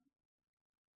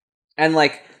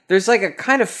 like, there's, like, a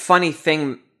kind of funny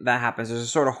thing that happens. There's a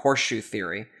sort of horseshoe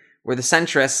theory where the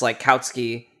centrists, like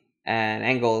Kautsky and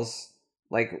Engels,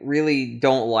 like, really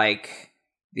don't like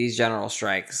these general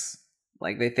strikes.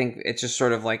 Like, they think it's just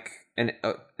sort of like an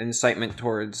incitement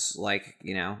towards, like,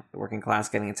 you know, the working class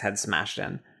getting its head smashed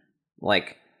in.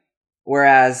 Like,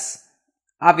 whereas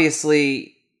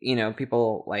obviously, you know,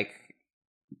 people like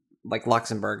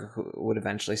Luxemburg, who would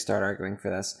eventually start arguing for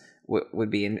this, would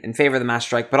be in favor of the mass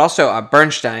strike. But also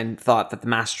Bernstein thought that the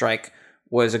mass strike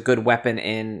was a good weapon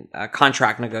in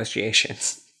contract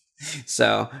negotiations.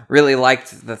 So really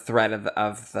liked the threat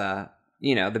of the,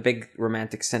 you know, the big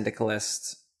romantic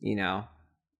syndicalist,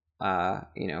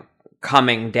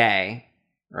 coming day,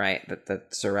 right?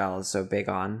 That Sorel is so big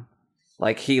on.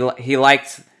 Like, he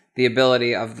liked the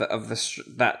ability of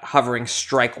that hovering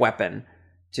strike weapon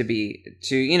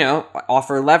to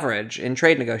offer leverage in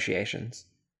trade negotiations.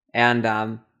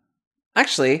 And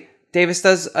actually, Davis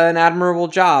does an admirable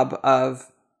job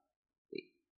of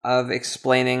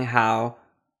explaining how,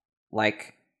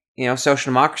 like, you know,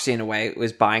 social democracy in a way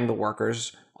was buying the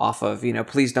workers off of, you know,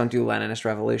 please don't do Leninist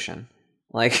revolution.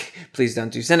 Like, please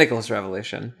don't do syndicalist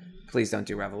revolution. Please don't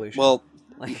do revolution. Well,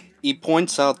 like, he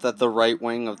points out that the right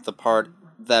wing of the part,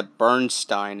 that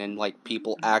Bernstein and, like,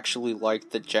 people actually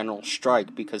liked the general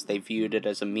strike because they viewed it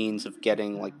as a means of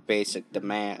getting, like, basic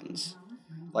demands.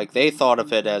 Like, they thought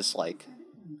of it as, like,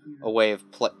 a way of,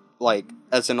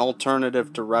 as an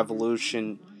alternative to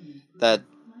revolution that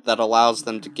that allows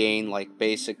them to gain, like,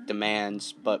 basic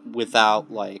demands, but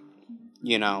without, like,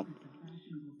 you know,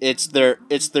 it's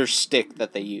their stick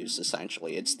that they use,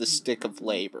 essentially. It's the stick of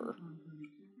labor.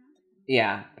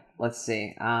 Yeah, let's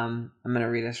see. I'm going to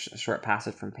read a short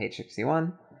passage from page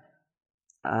 61.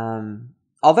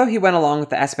 Although he went along with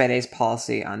the SPD's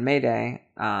policy on May Day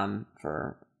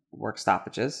for work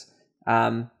stoppages,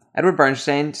 Edward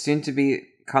Bernstein, soon to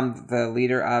become the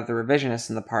leader of the revisionists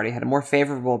in the party, had a more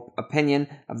favorable opinion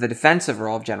of the defensive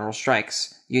role of general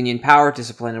strikes. Union power,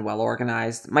 disciplined and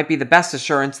well-organized, might be the best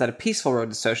assurance that a peaceful road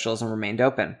to socialism remained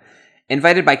open.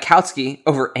 Invited by Kautsky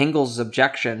over Engels'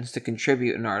 objections to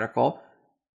contribute an article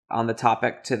on the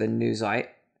topic to the Newslight,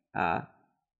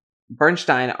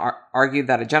 Bernstein argued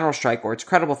that a general strike or its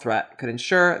credible threat could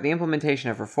ensure the implementation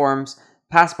of reforms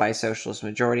passed by a socialist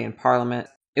majority in parliament.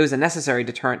 It was a necessary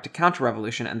deterrent to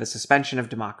counter-revolution and the suspension of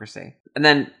democracy. And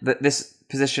then this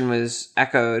position was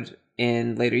echoed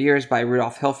in later years by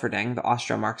Rudolf Hilferding, the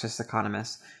Austro-Marxist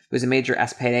economist, who was a major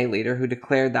SPD leader who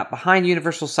declared that behind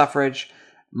universal suffrage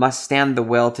must stand the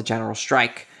will to general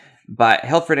strike. But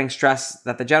Hilferding stressed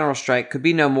that the general strike could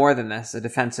be no more than this, a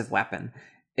defensive weapon.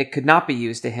 It could not be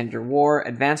used to hinder war,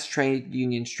 advance trade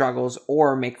union struggles,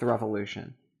 or make the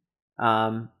revolution.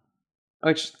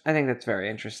 Which I think that's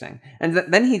very interesting. And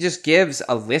then he just gives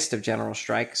a list of general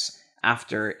strikes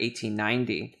after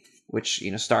 1890, which,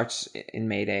 you know, starts in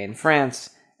May Day in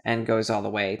France and goes all the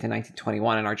way to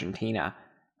 1921 in Argentina.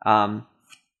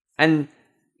 And,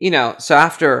 you know, so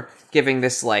after giving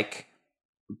this, like,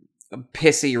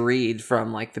 pissy read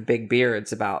from, like, the big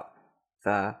beards about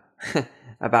the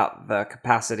about the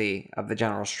capacity of the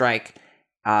general strike,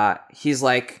 he's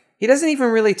like, he doesn't even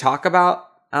really talk about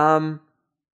a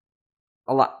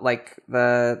lot, like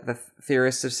the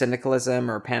theorists of syndicalism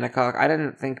or Pannekoek. I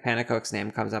didn't think Pannekoek's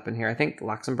name comes up in here. I think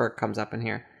Luxemburg comes up in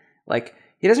here. Like,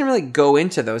 he doesn't really go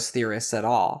into those theorists at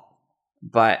all,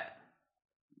 but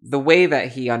the way that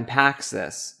he unpacks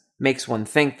this makes one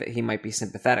think that he might be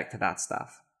sympathetic to that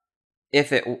stuff.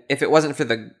 If it wasn't for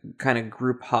the kind of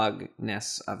group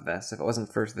hugness of this, if it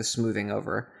wasn't for the smoothing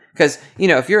over, because, you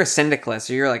know, if you're a syndicalist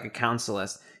or you're like a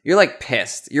councilist, you're like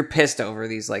pissed. You're pissed over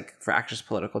these like fractious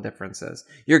political differences.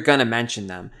 You're gonna mention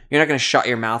them. You're not gonna shut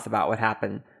your mouth about what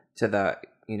happened to the,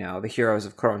 you know, the heroes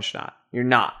of Kronstadt. You're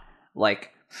not,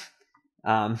 like,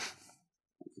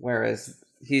 whereas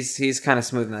he's kind of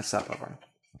smoothing that stuff over.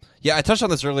 Yeah, I touched on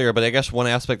this earlier, but I guess one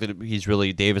aspect that Davis is really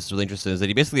interested in is that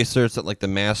he basically asserts that, like, the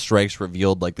mass strikes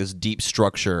revealed, like, this deep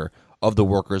structure of the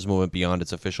workers' movement beyond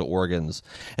its official organs.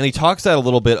 And he talks that a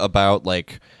little bit about,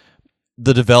 like,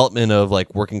 the development of,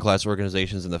 like, working class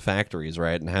organizations in the factories,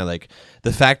 right? And how, like,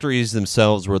 the factories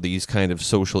themselves were these kind of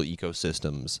social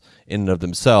ecosystems in and of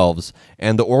themselves,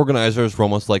 and the organizers were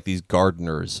almost like these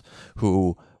gardeners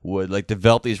who would, like,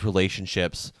 develop these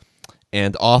relationships.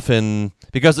 And often,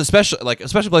 because especially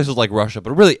places like Russia,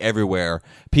 but really everywhere,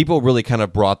 people really kind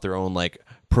of brought their own, like,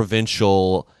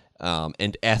 provincial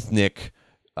and ethnic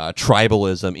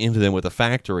tribalism into them with a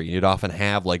factory. You'd often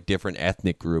have, like, different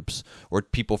ethnic groups or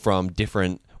people from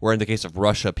different, or in the case of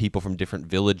Russia, people from different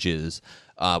villages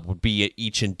would be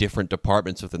each in different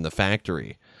departments within the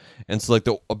factory. And so, like,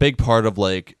 a big part of,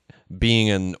 like, being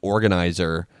an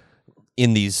organizer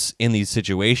in these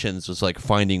situations was, like,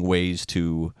 finding ways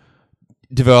to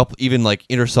develop even, like,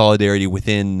 inner solidarity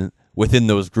within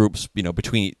those groups, you know,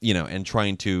 between, you know, and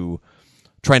trying to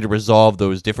resolve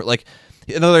those different, like,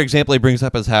 another example he brings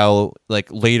up is how,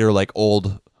 like, later, like,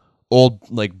 old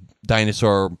like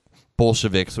dinosaur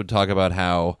Bolsheviks would talk about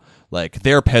how, like,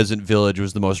 their peasant village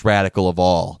was the most radical of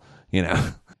all, you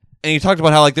know. And he talked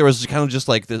about how, like, there was kind of just,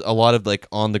 like, a lot of, like,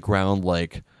 on the ground,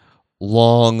 like,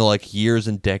 long, like, years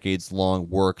and decades long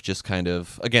work, just kind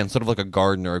of, again, sort of like a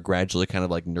gardener, gradually kind of,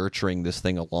 like, nurturing this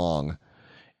thing along,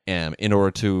 in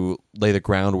order to lay the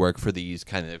groundwork for these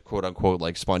kind of quote unquote,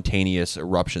 like, spontaneous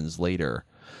eruptions later.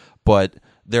 But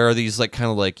there are these, like, kind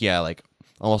of, like, yeah, like,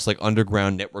 almost like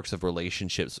underground networks of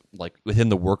relationships, like, within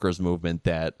the workers' movement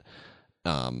that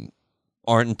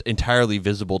aren't entirely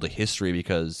visible to history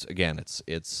because, again,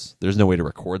 it's there's no way to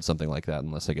record something like that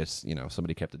unless, I guess, you know,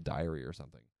 somebody kept a diary or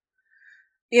something.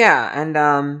 Yeah, and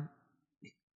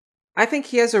I think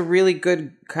he has a really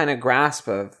good kind of grasp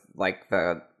of, like,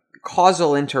 the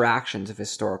causal interactions of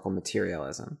historical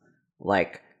materialism,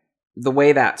 like the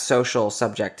way that social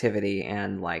subjectivity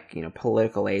and, like, you know,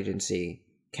 political agency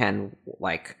can,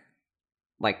 like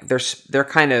they're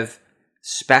kind of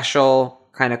special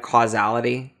kind of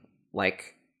causality,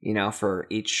 like, you know, for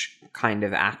each kind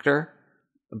of actor,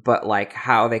 but, like,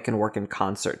 how they can work in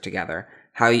concert together,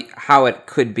 how it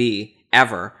could be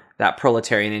ever that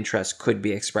proletarian interest could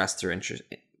be expressed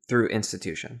through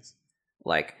institutions.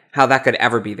 like how that could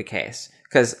ever be the case.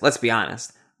 Because let's be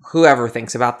honest, whoever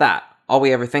thinks about that, all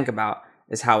we ever think about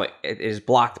is how it is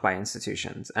blocked by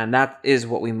institutions, and that is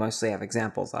what we mostly have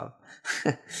examples of.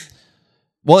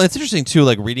 Well, it's interesting too,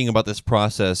 like reading about this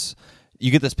process, you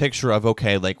get this picture of,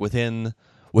 okay, like within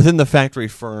the factory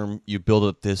firm, you build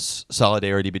up this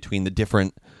solidarity between the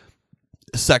different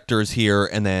sectors here,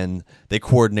 and then they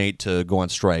coordinate to go on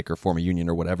strike or form a union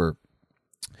or whatever.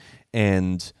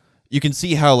 And you can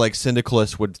see how like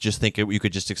syndicalists would just think you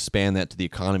could just expand that to the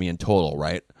economy in total,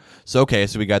 right? So okay,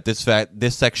 so we got this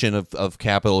section of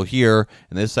capital here,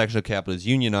 and this section of capital is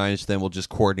unionized. Then we'll just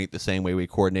coordinate the same way we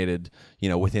coordinated,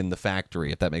 within the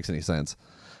factory, if that makes any sense.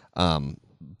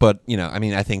 But I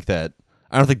mean, I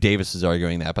don't think Davis is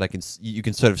arguing that, but you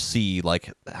can sort of see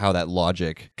like how that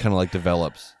logic kind of like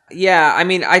develops. Yeah, I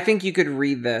mean, I think you could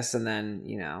read this and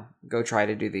then, go try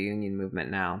to do the union movement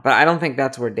now. But I don't think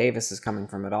that's where Davis is coming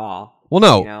from at all. Well,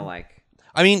 no.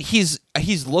 I mean, he's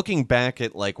looking back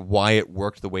at like why it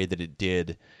worked the way that it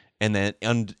did, and then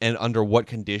and under what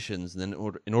conditions, and then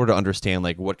in order to understand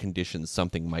like what conditions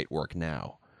something might work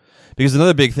now. Because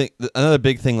another big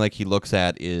thing like he looks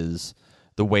at is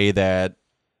the way that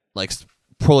like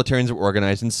proletarians were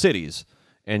organized in cities,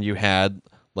 and you had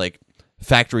like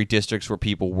factory districts where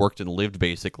people worked and lived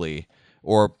basically,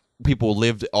 or people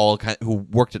lived who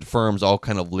worked at firms all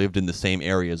kind of lived in the same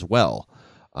area as well.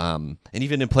 And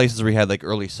even in places where you had like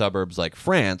early suburbs like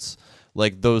France,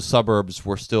 like those suburbs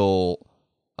were still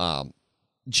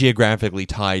geographically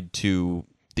tied to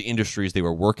the industries they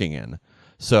were working in.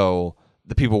 So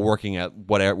the people working at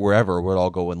wherever would all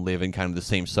go and live in kind of the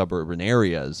same suburban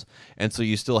areas. And so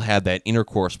you still had that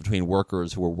intercourse between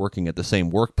workers who were working at the same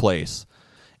workplace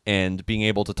and being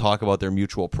able to talk about their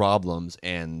mutual problems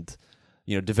and,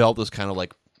 develop those kind of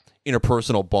like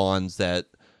interpersonal bonds that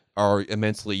are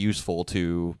immensely useful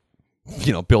to,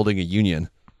 building a union.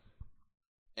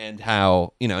 And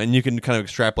how, and you can kind of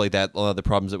extrapolate that a lot of the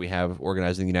problems that we have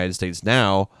organizing the United States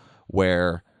now,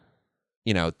 where,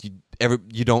 you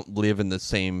don't live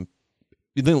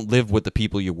with the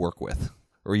people you work with,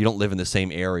 or you don't live in the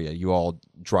same area. You all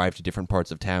drive to different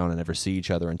parts of town and never see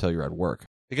each other until you're at work.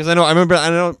 Because I don't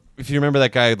know if you remember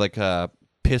that guy, like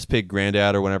Piss Pig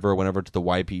Grandad or went over to the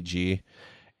YPG,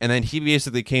 and then he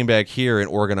basically came back here and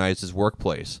organized his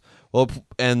workplace. Well,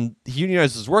 and he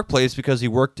unionized his workplace because he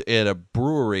worked at a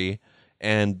brewery,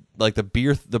 and like the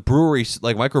brewery,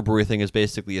 like microbrewery thing is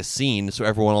basically a scene, so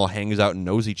everyone all hangs out and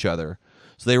knows each other.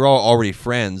 So they were all already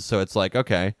friends, so it's like,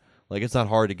 okay, like it's not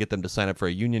hard to get them to sign up for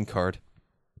a union card.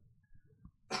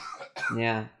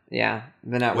 Yeah.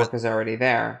 The network is already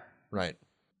there. Right.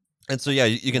 And so yeah,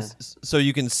 you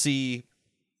can see,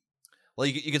 well,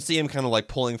 you can see him kind of like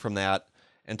pulling from that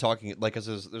and talking like, cause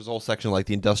there's a whole section like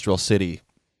the industrial city,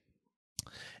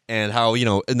 and how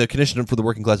in the condition for the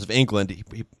working class of England,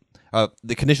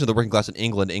 the condition of the working class in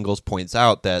England, Engels points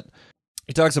out that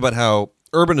he talks about how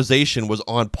urbanization was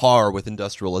on par with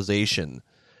industrialization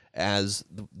as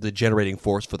the generating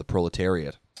force for the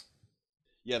proletariat.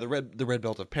 Yeah, the red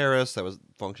belt of Paris that was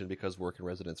functioned because work and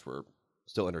residence were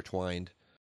still intertwined.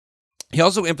 He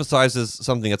also emphasizes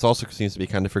something that's also seems to be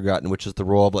kind of forgotten, which is the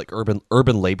role of like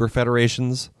urban labor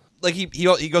federations. Like he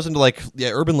goes into like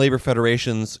urban labor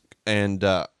federations and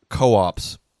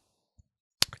co-ops,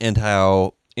 and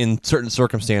how in certain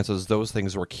circumstances those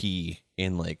things were key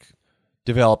in like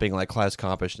developing like class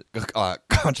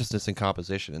consciousness and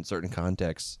composition in certain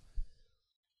contexts.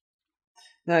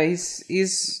 No,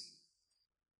 he's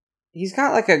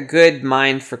got like a good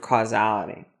mind for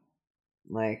causality,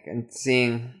 like, and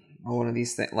seeing one of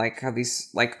these things, like how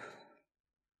these, like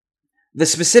the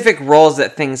specific roles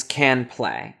that things can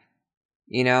play,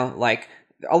 like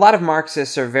a lot of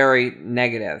Marxists are very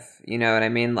negative, you know what I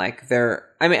mean? Like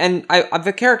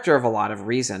the character of A Lot of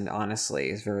Reason, honestly,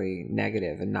 is very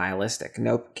negative and nihilistic.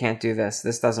 Nope, can't do this.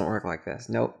 This doesn't work like this.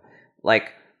 Nope.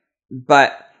 Like,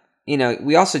 but,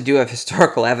 we also do have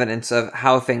historical evidence of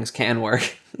how things can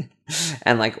work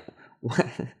and like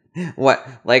what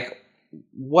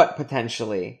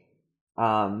potentially,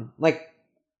 like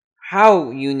how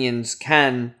unions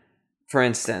can, for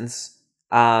instance,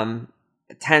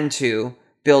 tend to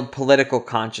build political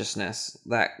consciousness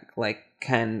that like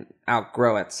can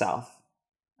outgrow itself,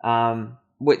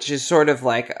 which is sort of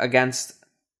like against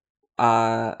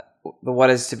the what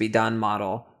is to be done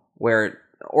model, where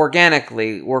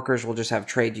organically workers will just have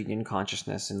trade union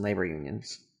consciousness in labor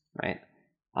unions, right?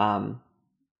 And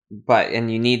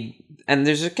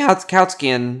there's a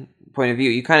Kautskian point of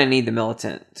view. You kind of need the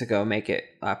militant to go make it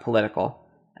political,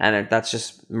 and that's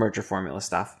just merger formula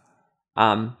stuff.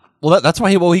 Well, that's why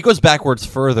he goes backwards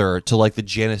further to like the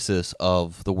genesis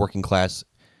of the working class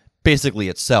basically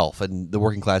itself and the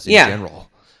working class in Yeah. general.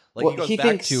 Like Well, he goes he back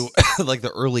thinks- to like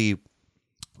the early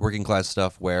working class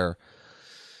stuff where,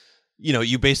 you know,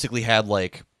 you basically had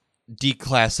like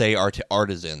D-class A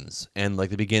artisans and like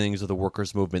the beginnings of the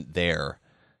workers' movement there,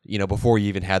 you know, before you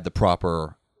even had the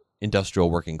proper industrial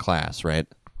working class, right?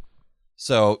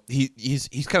 So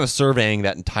he's kind of surveying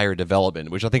that entire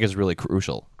development, which I think is really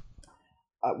crucial.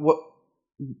 What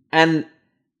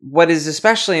is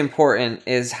especially important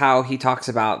is how he talks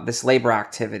about this labor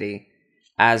activity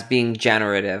as being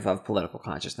generative of political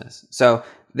consciousness. So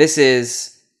this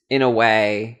is, in a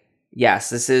way, yes,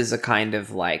 this is a kind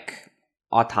of like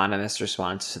autonomous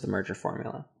response to the merger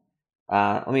formula.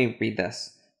 Let me read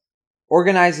this.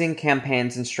 Organizing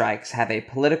campaigns and strikes have a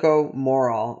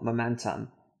politico-moral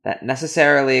momentum that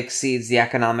necessarily exceeds the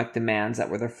economic demands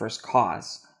that were their first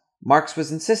cause. Marx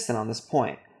was insistent on this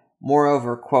point.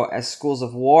 Moreover, quote, as schools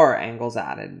of war, Engels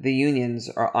added, the unions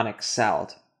are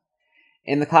unexcelled.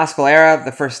 In the classical era,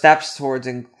 the first steps towards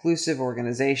inclusive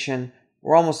organization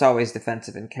were almost always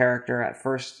defensive in character.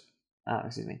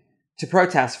 To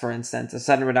protest, for instance, a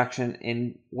sudden reduction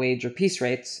in wage or piece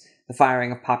rates, the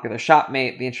firing of popular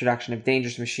shopmate, the introduction of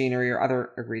dangerous machinery, or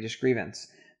other egregious grievance.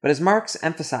 But as Marx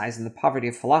emphasized in The Poverty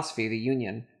of Philosophy, the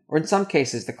union, or in some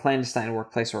cases the clandestine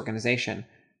workplace organization,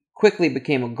 quickly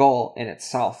became a goal in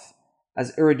itself,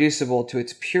 as irreducible to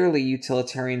its purely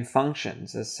utilitarian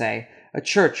functions as, say, a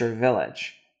church or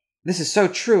village. This is so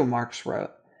true, Marx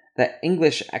wrote, that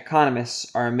English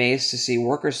economists are amazed to see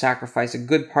workers sacrifice a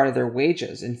good part of their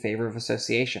wages in favor of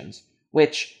associations,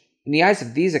 which, in the eyes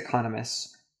of these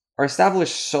economists, are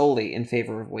established solely in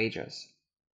favor of wages.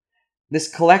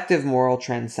 This collective moral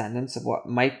transcendence of what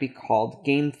might be called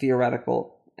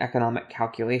game-theoretical economic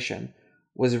calculation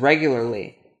was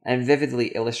regularly and vividly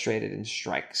illustrated in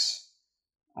strikes.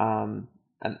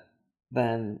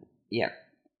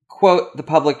 Quote, the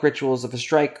public rituals of a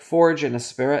strike forge in a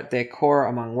spirit de corps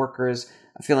among workers,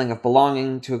 a feeling of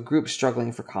belonging to a group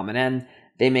struggling for common end.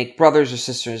 They make brothers or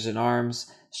sisters in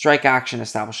arms. Strike action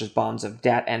establishes bonds of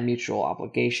debt and mutual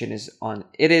obligation.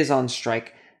 It is on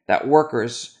strike that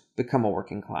workers become a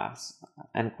working class,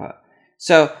 end quote.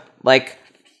 So, like,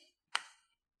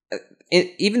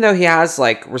 even though he has,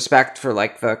 like, respect for,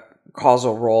 like, the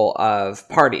causal role of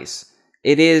parties,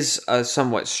 it is a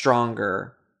somewhat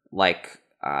stronger, like,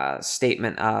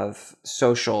 statement of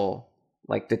social,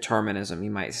 like, determinism,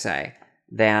 you might say,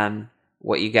 than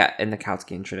what you get in the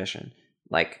Kautskian tradition.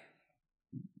 Like,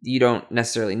 you don't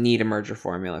necessarily need a merger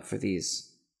formula for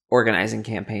these organizing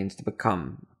campaigns to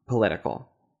become political.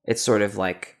 It's sort of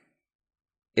like,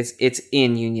 it's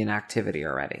in union activity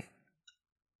already.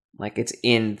 Like, it's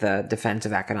in the defense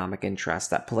of economic interest,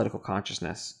 that political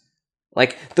consciousness.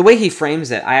 Like, the way he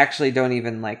frames it, I actually don't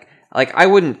even, like, I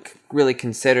wouldn't really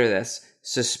consider this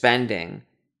suspending,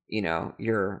 you know,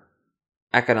 your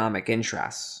economic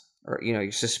interests, or, you know,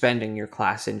 you're suspending your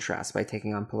class interests by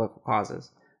taking on political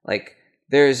causes. Like,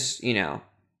 there's, you know,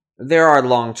 there are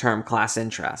long-term class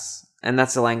interests, and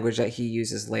that's the language that he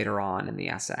uses later on in the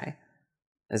essay,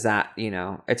 is that, you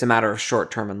know, it's a matter of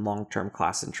short-term and long-term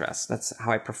class interests. That's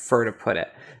how I prefer to put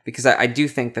it, because I do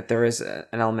think that there is an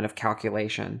element of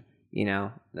calculation, you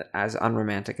know, as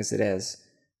unromantic as it is,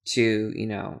 to, you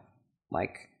know,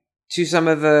 like, to some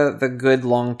of the good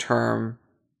long-term,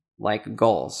 like,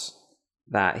 goals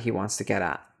that he wants to get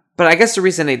at. But I guess the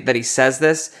reason that he says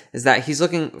this is that he's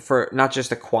looking for not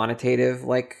just a quantitative,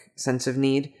 like, sense of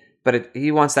need, but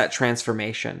he wants that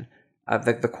transformation of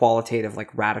the qualitative,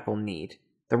 like, radical need.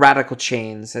 The radical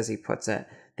chains, as he puts it,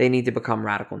 they need to become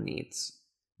radical needs.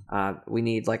 We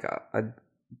need, like,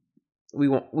 we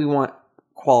want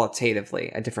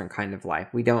qualitatively a different kind of life.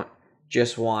 We don't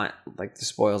just want, like, the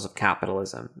spoils of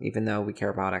capitalism, even though we care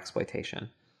about exploitation,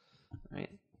 right?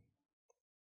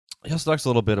 He also talks a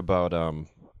little bit about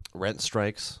rent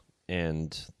strikes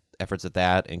and efforts at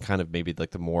that, and kind of maybe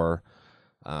like the more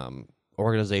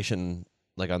organization,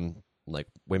 like on, like,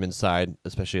 women's side,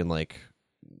 especially in like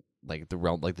the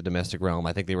realm, like the domestic realm.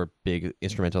 I think they were big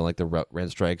instrumental in, like, the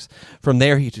rent strikes. From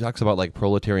there, he talks about, like,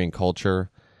 proletarian culture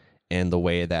and the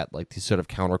way that, like, these sort of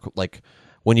like,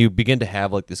 when you begin to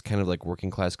have, like, this kind of, like,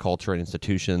 working class culture and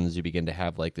institutions, you begin to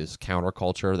have, like, this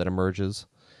counterculture that emerges,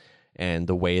 and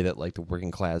the way that, like, the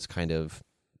working class kind of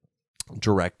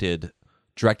directed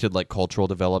like cultural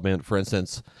development. For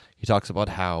instance, he talks about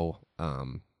how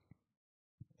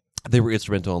they were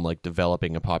instrumental in, like,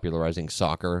 developing and popularizing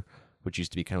soccer, which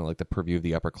used to be kind of like the purview of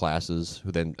the upper classes,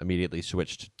 who then immediately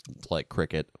switched to, like,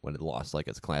 cricket when it lost, like,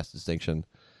 its class distinction.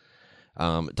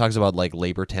 It talks about, like,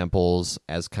 labor temples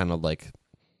as kind of like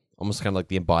almost kind of like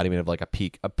the embodiment of, like, a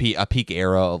peak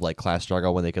era of, like, class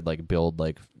struggle, when they could, like, build,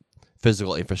 like,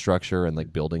 physical infrastructure and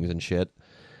like buildings and shit.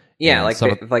 Yeah,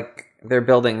 And like their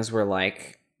buildings were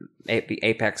like the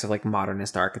apex of like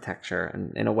modernist architecture,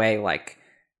 and in a way, like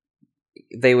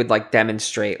they would like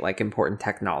demonstrate like important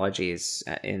technologies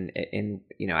in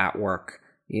at work,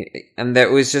 and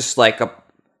that was just like a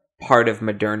part of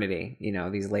modernity.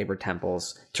 These labor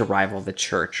temples to rival the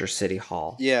church or city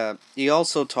hall. Yeah, he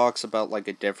also talks about like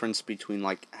a difference between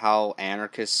like how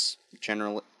anarchist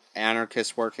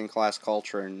working class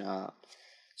culture and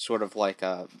sort of like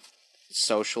a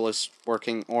socialist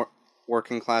working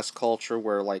class culture,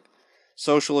 where like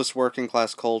socialist working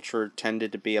class culture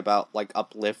tended to be about like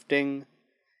uplifting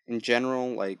in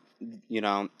general. Like,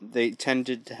 they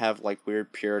tended to have like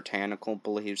weird puritanical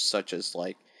beliefs, such as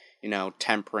like,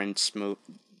 temperance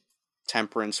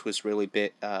was really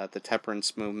big. The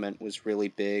temperance movement was really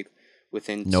big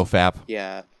within NoFap.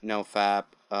 Yeah, NoFap.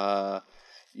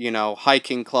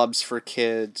 Hiking clubs for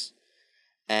kids,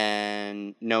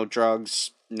 and no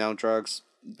drugs,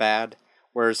 bad.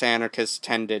 Whereas anarchists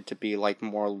tended to be like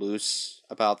more loose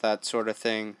about that sort of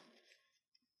thing,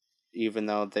 even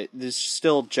though they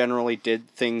still generally did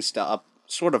things to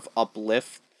sort of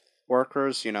uplift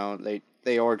workers.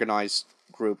 They organized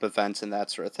group events and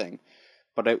that sort of thing,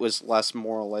 but it was less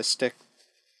moralistic,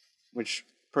 which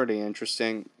pretty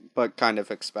interesting, but kind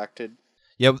of expected.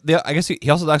 Yeah, I guess he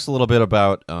also talks a little bit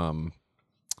about kind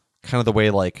of the way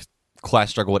like class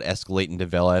struggle would escalate and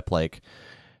develop. Like,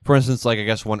 for instance, like I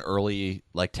guess one early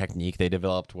like technique they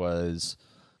developed was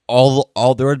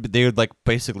they would like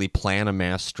basically plan a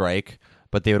mass strike,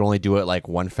 but they would only do it like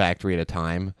one factory at a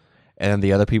time, and then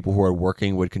the other people who are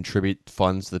working would contribute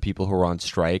funds to the people who are on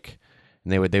strike,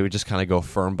 and they would just kind of go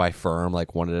firm by firm,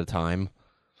 like one at a time,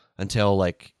 until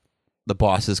like the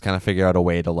bosses kind of figure out a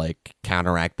way to like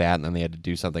counteract that, and then they had to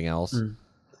do something else.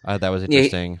 That was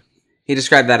interesting. He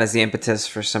described that as the impetus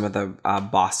for some of the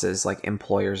bosses, like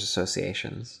employers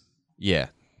associations. Yeah.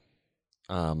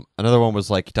 Another one was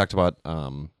like he talked about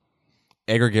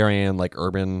agrarian, like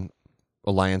urban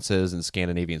alliances and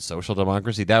Scandinavian social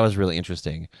democracy. That was really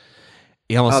interesting.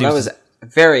 That was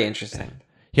very interesting.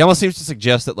 He almost seems to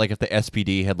suggest that like if the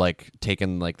SPD had like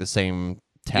taken like the same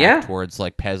tack towards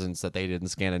like peasants that they did in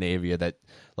Scandinavia, that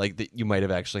like that you might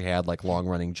have actually had like long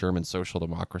running German social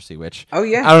democracy. Which I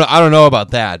don't know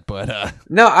about that, but I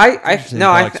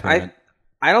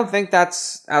don't think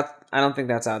that's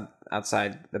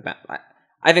outside the.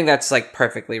 I think that's like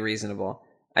perfectly reasonable.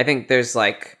 I think there's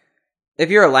like, if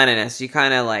you're a Leninist, you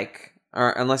kind of like,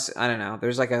 or unless I don't know,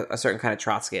 there's like a certain kind of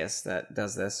Trotskyist that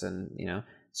does this, and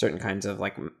certain kinds of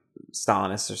like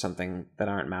Stalinists or something that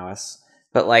aren't Maoists,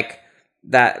 but like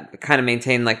that kind of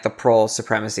maintain like the pro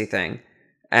supremacy thing.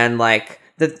 And like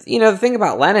the thing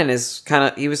about Lenin is kind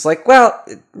of, he was like, well,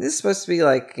 this is supposed to be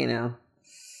like,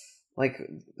 like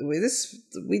this,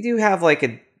 we do have like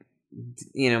a,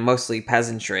 mostly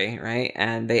peasantry, right?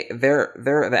 And the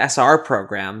SR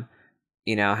program,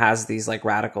 has these like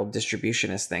radical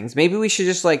distributionist things. Maybe we should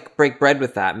just like break bread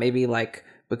with that. Maybe like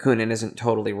Bakunin isn't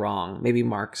totally wrong. Maybe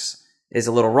Marx is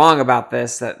a little wrong about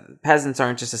this, that peasants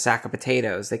aren't just a sack of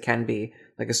potatoes. They can be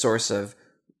like a source of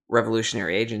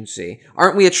revolutionary agency.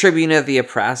 Aren't we a tribune of the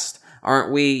oppressed?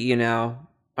 Aren't we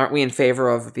in favor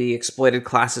of the exploited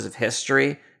classes of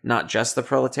history, not just the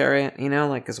proletariat,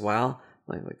 like as well?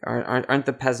 Like aren't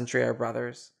the peasantry our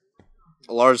brothers?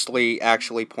 Lars Lee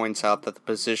actually points out that the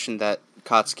position that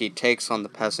Kautsky takes on the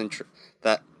peasantry,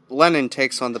 that Lenin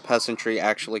takes on the peasantry,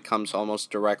 actually comes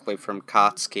almost directly from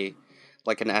Kautsky,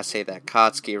 like an essay that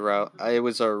Kautsky wrote. It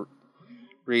was a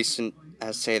recent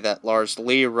essay that Lars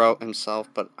Lee wrote himself,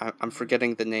 but I'm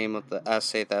forgetting the name of the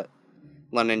essay that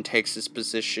Lenin takes his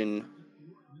position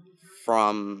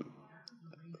from.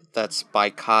 That's by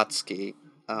Kautsky.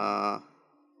 I'll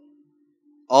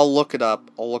look it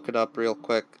up. I'll look it up real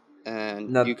quick, and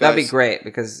no, you guys... that'd be great,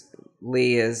 because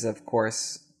Lee is, of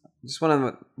course, just one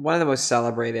of the most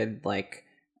celebrated like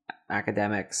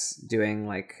academics doing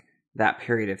like that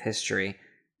period of history,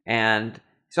 and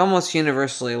he's almost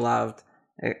universally loved,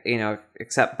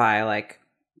 except by like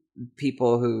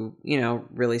people who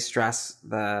really stress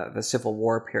the Civil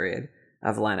War period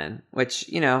of Lenin, which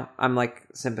I'm like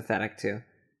sympathetic to,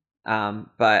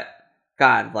 but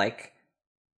God, like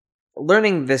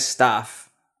learning this stuff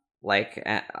like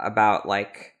about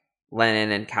like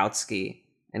Lenin and Kautsky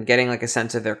and getting like a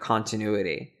sense of their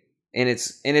continuity in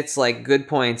its like good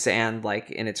points and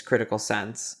like in its critical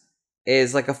sense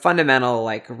is like a fundamental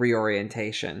like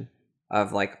reorientation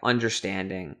of like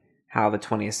understanding how the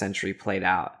 20th century played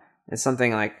out. It's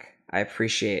something like I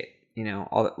appreciate,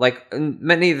 all like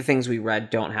many of the things we read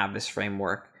don't have this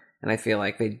framework, and I feel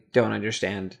like they don't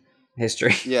understand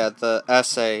history. Yeah, the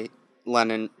essay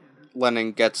Lenin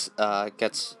Lenin gets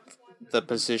the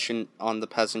position on the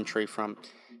peasantry from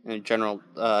a general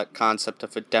concept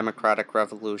of a democratic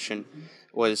revolution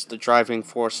was the driving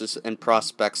forces and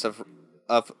prospects of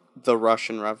the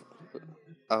Russian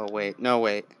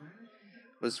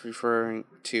was referring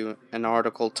to an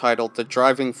article titled "The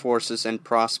Driving Forces and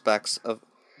Prospects of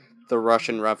the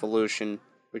Russian Revolution,"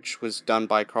 which was done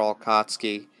by Karl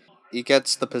Kautsky. He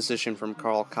gets the position from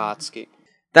Karl Kautsky.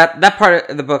 That part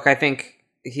of the book, I think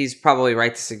he's probably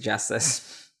right to suggest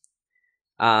this.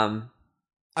 I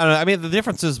don't know. I mean, the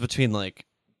differences between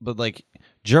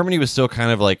Germany was still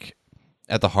kind of like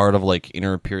at the heart of like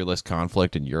inter-imperialist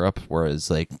conflict in Europe, whereas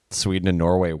like Sweden and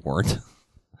Norway weren't.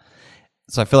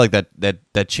 So I feel like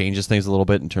that changes things a little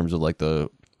bit in terms of like the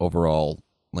overall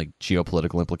like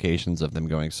geopolitical implications of them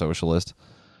going socialist,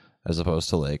 as opposed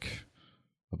to like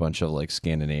a bunch of like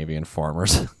Scandinavian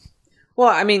farmers. Well,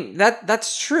 I mean,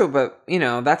 that's true, but,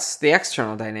 that's the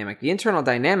external dynamic. The internal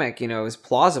dynamic, is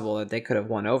plausible that they could have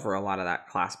won over a lot of that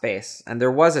class base. And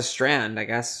there was a strand, I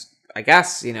guess,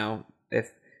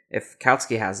 if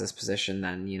Kautsky has this position,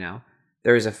 then,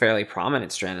 there is a fairly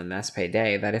prominent strand in the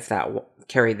SPD that if that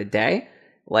carried the day,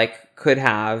 like, could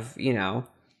have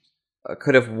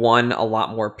won a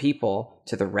lot more people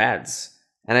to the Reds.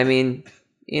 And I mean,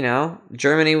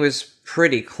 Germany was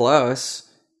pretty close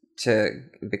to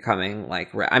becoming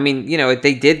like, I mean,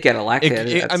 they did get elected.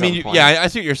 At some point. Yeah, I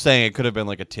see what you're saying. It could have been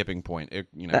like a tipping point. It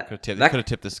could have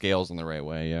tipped the scales in the right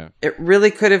way. Yeah, it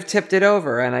really could have tipped it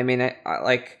over. And I mean,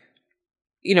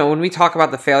 when we talk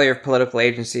about the failure of political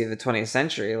agency of the 20th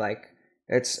century, like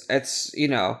it's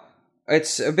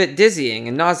a bit dizzying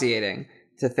and nauseating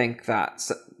to think that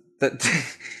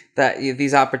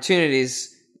these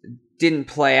opportunities didn't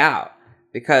play out,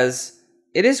 because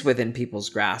it is within people's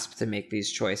grasp to make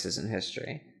these choices in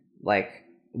history. Like,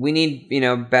 we need,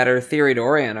 better theory to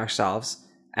orient ourselves.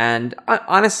 And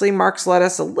honestly, Marx led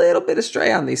us a little bit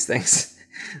astray on these things.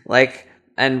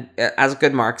 And as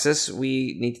good Marxists,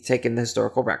 we need to take in the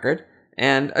historical record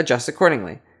and adjust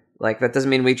accordingly. Like, that doesn't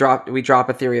mean we drop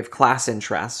a theory of class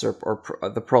interests or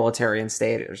the proletarian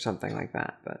state or something like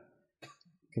that. But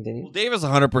continue. Well, Davis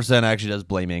 100% actually does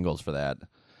blame Engels for that.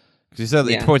 Because he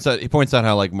said he points out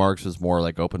how like Marx was more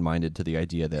like open-minded to the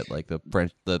idea that like the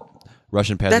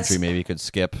Russian peasantry maybe could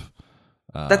skip.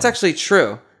 That's actually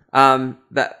true.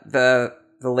 That the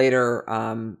later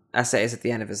essays at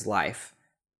the end of his life,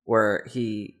 where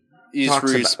he's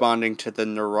responding to the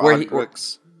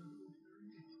neurotics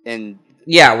and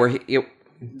where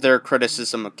their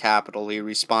criticism of capital. He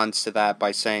responds to that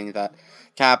by saying that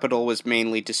capital was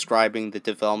mainly describing the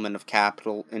development of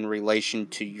capital in relation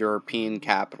to European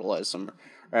capitalism,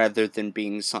 rather than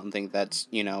being something that's,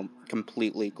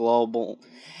 completely global.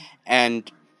 And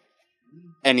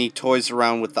he toys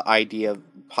around with the idea of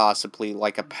possibly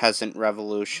like a peasant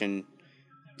revolution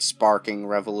sparking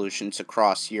revolutions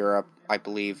across Europe, I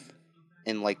believe,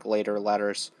 in like later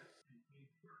letters.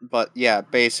 But yeah,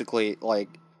 basically, like,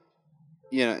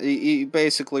 he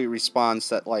basically responds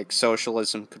that, like,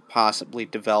 socialism could possibly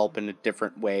develop in a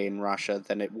different way in Russia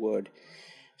than it would,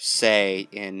 say,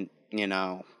 in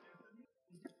the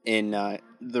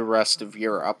rest of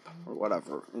Europe or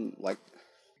whatever. And, like,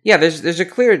 yeah, there's a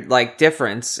clear like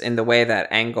difference in the way that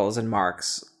Engels and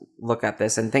Marx look at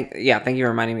this, and thank you for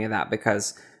reminding me of that,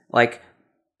 because like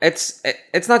it's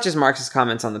not just Marx's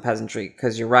comments on the peasantry,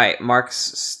 because you're right,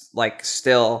 Marx like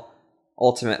still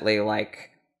ultimately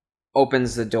like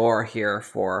opens the door here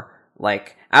for,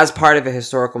 like, as part of a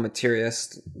historical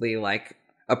materialistly like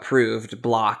approved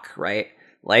block, right?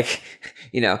 Like,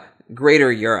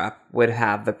 greater Europe would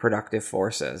have the productive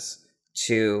forces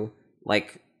to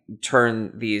like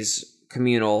turn these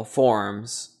communal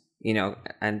forms,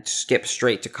 and skip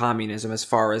straight to communism as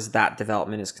far as that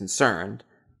development is concerned,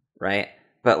 right?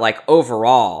 But like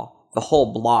overall, the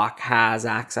whole block has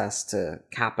access to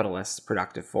capitalist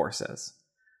productive forces,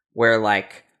 where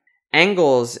like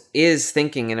Engels is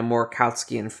thinking in a more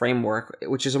Kautskian framework,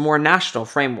 which is a more national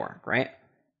framework, right?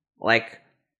 Like,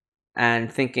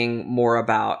 and thinking more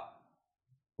about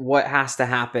what has to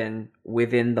happen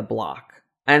within the block.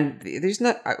 And there's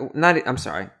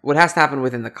what has to happen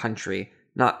within the country,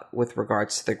 not with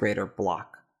regards to the greater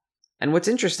block. And what's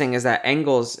interesting is that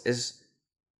Engels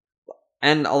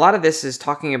and a lot of this is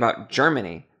talking about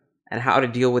Germany and how to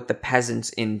deal with the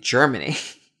peasants in Germany.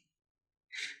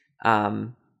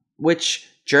 Which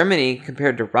Germany,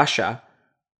 compared to Russia,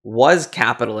 was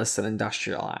capitalist and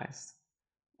industrialized.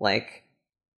 Like,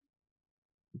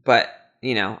 but,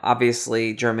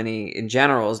 obviously Germany in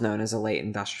general is known as a late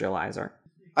industrializer.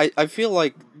 I feel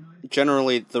like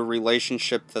generally the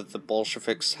relationship that the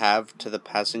Bolsheviks have to the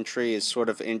peasantry is sort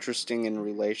of interesting in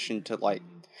relation to like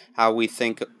how we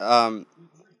think.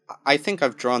 I think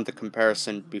I've drawn the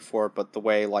comparison before, but the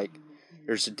way like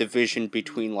there's a division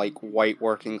between like white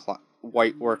working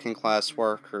class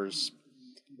workers,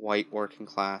 white working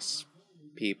class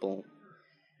people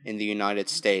in the United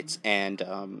States, and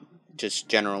just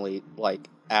generally like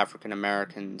African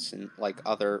Americans and like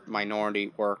other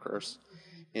minority workers,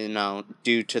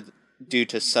 due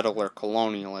to settler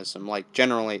colonialism. Like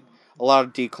generally, a lot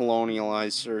of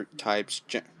decolonializer types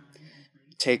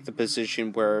take the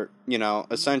position where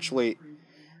essentially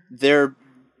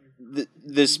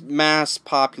this mass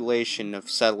population of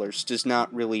settlers does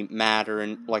not really matter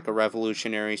in like a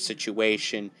revolutionary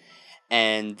situation,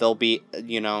 and they'll be,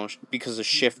 because of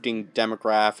shifting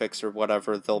demographics or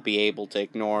whatever, they'll be able to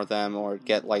ignore them or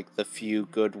get like the few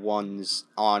good ones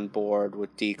on board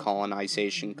with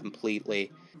decolonization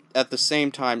completely. At the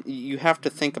same time, you have to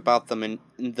think about them in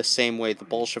the same way the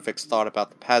Bolsheviks thought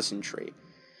about the peasantry.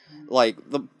 Like,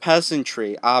 the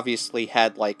peasantry obviously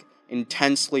had like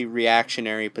intensely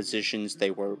reactionary positions.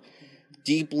 They were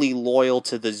deeply loyal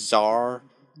to the Tsar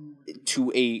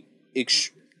to a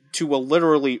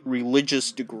literally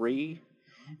religious degree,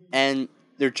 and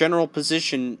their general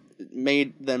position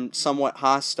made them somewhat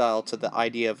hostile to the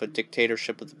idea of a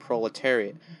dictatorship of the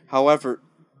proletariat. However,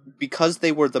 because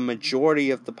they were the majority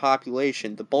of the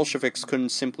population, the Bolsheviks couldn't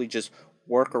simply just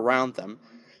work around them.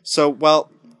 So, while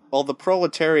the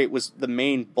proletariat was the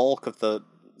main bulk of the,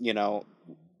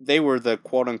 they were the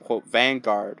quote-unquote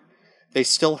vanguard, they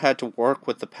still had to work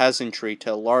with the peasantry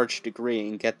to a large degree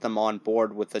and get them on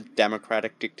board with a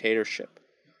democratic dictatorship.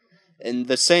 And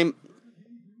the same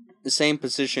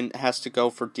position has to go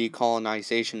for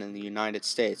decolonization in the United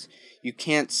States. You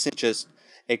can't just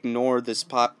ignore this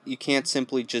you can't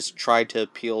simply just try to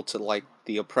appeal to like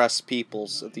the oppressed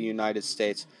peoples of the United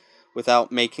States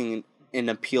without making an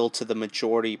appeal to the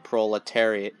majority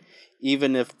proletariat,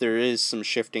 even if there is some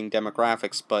shifting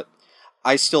demographics. But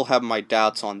I still have my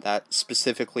doubts on that,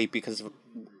 specifically because of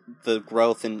the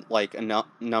growth in like a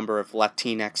number of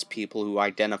Latinx people who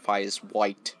identify as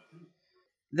white.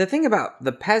 The thing about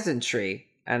the peasantry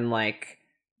and like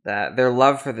their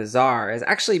love for the Tsar is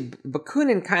actually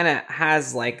Bakunin kind of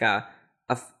has like a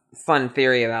fun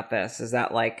theory about this, is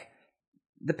that like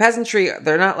the peasantry,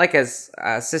 they're not like as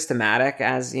systematic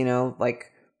as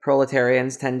like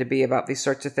proletarians tend to be about these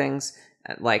sorts of things,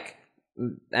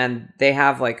 and they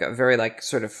have like a very like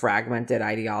sort of fragmented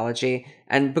ideology,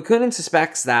 and Bakunin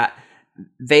suspects that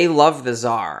they love the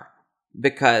Tsar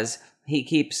because he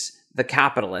keeps the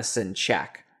capitalists in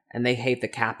check, and they hate the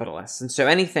capitalists, and so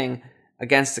anything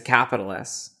against the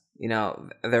capitalists,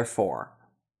 they're for.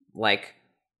 Like,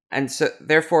 and so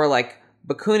therefore, like,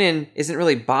 Bakunin isn't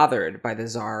really bothered by the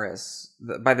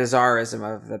Tsarism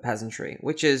of the peasantry,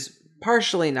 which is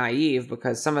partially naive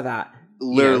because some of that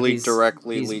literally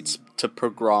directly leads to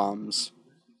pogroms.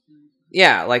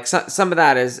 Yeah, like some of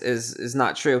that is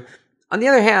not true. On the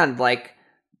other hand, like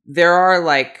there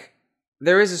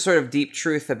is a sort of deep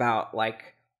truth about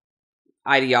like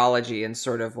ideology and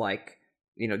sort of like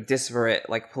disparate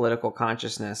like political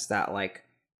consciousness that like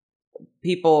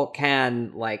people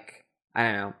can like, I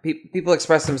don't know, people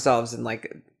express themselves in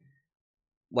like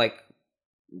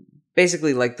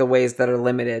basically like the ways that are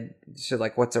limited to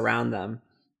like what's around them,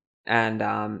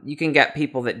 and you can get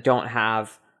people that don't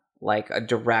have like a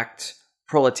direct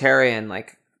proletarian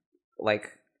like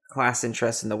class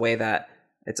interest in the way that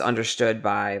it's understood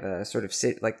by the sort of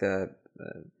like the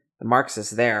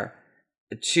Marxists there,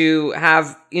 to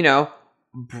have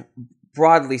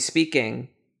broadly speaking,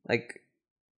 like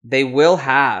they will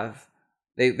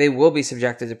be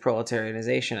subjected to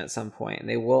proletarianization at some point, and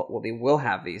they will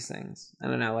have these things. I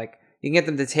don't know, like you can get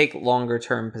them to take longer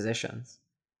term positions.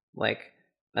 Like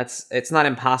it's not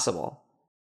impossible.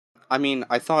 I mean,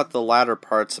 I thought the latter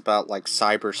parts about like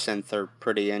cybersynth are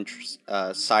pretty interesting.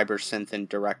 Cybersynth and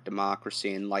direct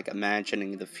democracy and like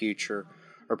imagining the future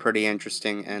are pretty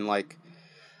interesting, and like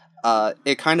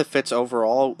it kind of fits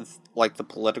overall with like the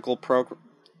political program.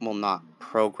 Well, not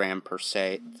program per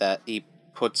se that he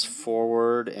puts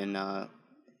forward, and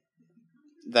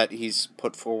that he's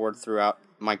put forward throughout.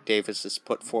 Mike Davis has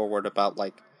put forward about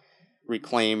like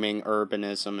reclaiming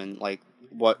urbanism and like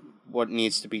what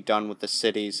needs to be done with the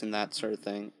cities and that sort of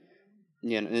thing.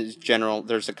 In general,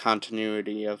 there's a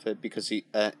continuity of it because he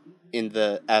in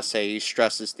the essay he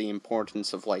stresses the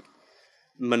importance of like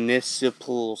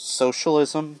municipal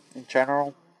socialism in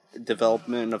general,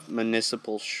 development of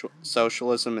municipal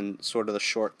socialism and sort of the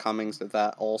shortcomings of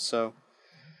that also.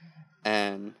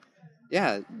 And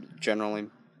yeah, generally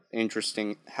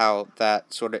interesting how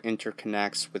that sort of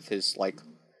interconnects with his like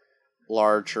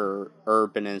larger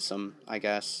urbanism, I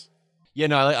guess. Yeah,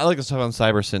 no, I like the stuff on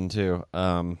Cybersyn too.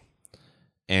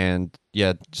 And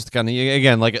yeah, just kind of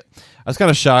again, like I was kind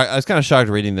of shocked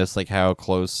reading this, like how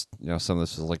close some of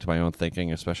this is like to my own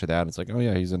thinking, especially that it's like, oh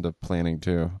yeah, he's into planning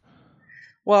too.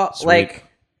 Well, Sweet. like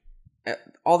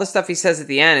all the stuff he says at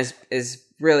the end is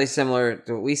really similar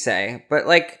to what we say, but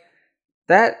like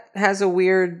that has a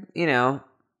weird,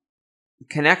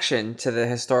 connection to the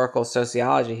historical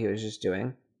sociology he was just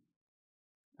doing.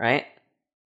 Right?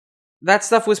 That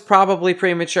stuff was probably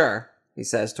premature, he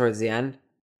says towards the end.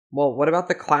 Well, what about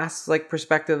the class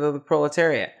perspective of the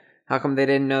proletariat? How come they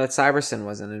didn't know that Cybersyn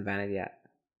wasn't invented yet?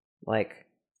 Like,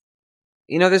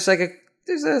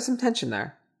 there's some tension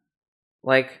there.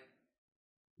 But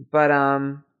I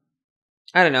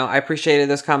don't know. I appreciated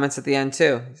those comments at the end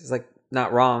too. He's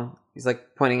not wrong. He's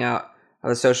pointing out how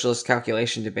the socialist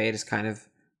calculation debate has kind of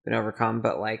been overcome,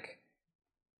 but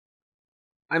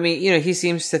he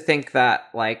seems to think that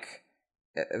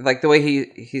the way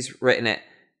he's written it,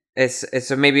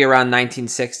 it's maybe around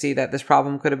 1960 that this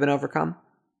problem could have been overcome,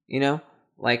 and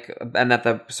that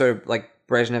the sort of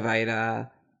Brezhnevite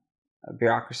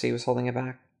bureaucracy was holding it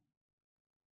back.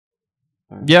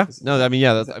 Yeah, no, that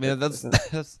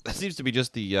seems to be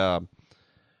just the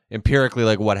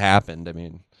empirically what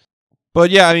happened. But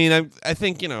yeah, I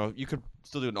think you could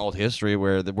still do an alt history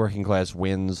where the working class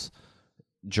wins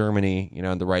Germany,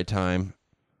 in the right time,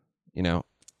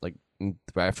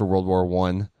 after World War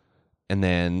I. And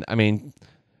then, I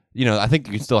think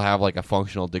you can still have a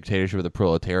functional dictatorship of the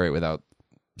proletariat without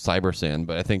Cybersyn,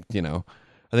 but I think that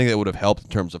would have helped in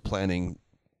terms of planning,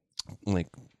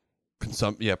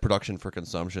 production for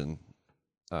consumption,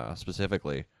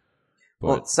 specifically.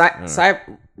 But,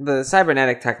 the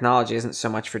cybernetic technology isn't so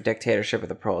much for dictatorship of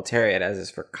the proletariat as is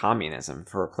for communism,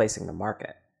 for replacing the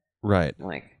market. Right.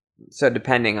 So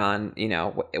depending on,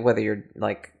 whether your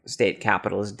state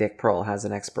capitalist Dick Pearl has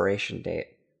an expiration date,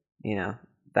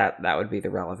 that would be the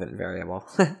relevant variable.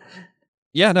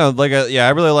 Yeah, no, I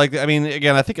really like.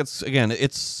 Again, I think it's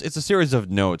a series of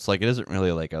notes. It isn't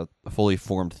really a fully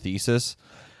formed thesis,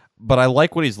 but I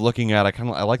like what he's looking at.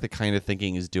 I like the kind of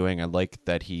thinking he's doing. I like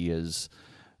that he is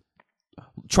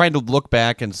trying to look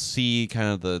back and see kind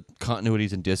of the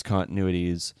continuities and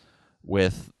discontinuities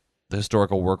with the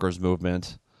historical workers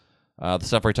movement. The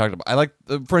stuff where he talked about, I like,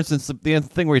 for instance, the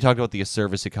thing where he talked about the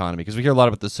service economy, because we hear a lot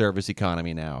about the service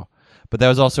economy now, but that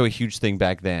was also a huge thing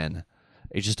back then.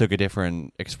 It just took a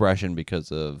different expression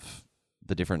because of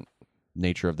the different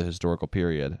nature of the historical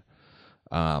period,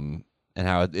 and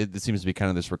how it seems to be kind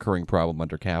of this recurring problem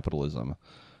under capitalism.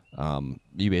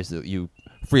 You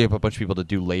free up a bunch of people to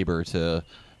do labor to,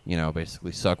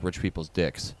 basically suck rich people's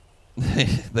dicks.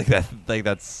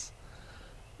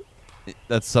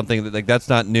 That's something that that's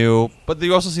not new, but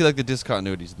you also see the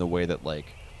discontinuities in the way that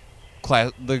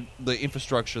class the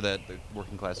infrastructure that the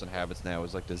working class inhabits now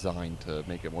is designed to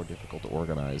make it more difficult to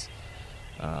organize,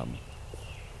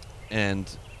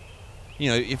 and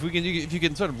if you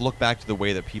can sort of look back to the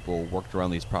way that people worked around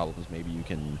these problems, maybe you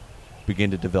can begin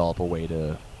to develop a way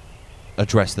to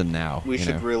address them now. We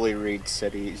should really read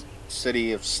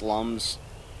City of Slums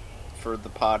for the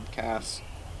podcast.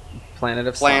 Planet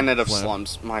of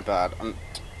Slums. My bad.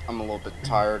 I'm a little bit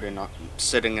tired and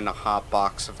sitting in a hot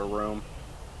box of a room.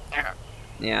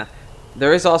 Yeah,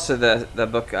 there is also the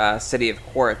book City of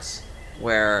Quartz,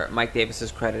 where Mike Davis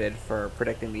is credited for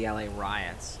predicting the LA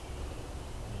riots.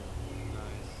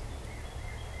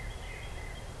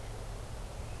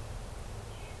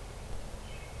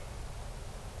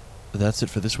 That's it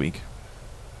for this week.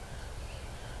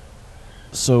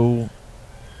 So,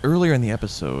 earlier in the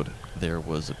episode, there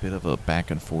was a bit of a back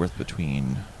and forth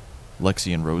between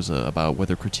Lexi and Rosa about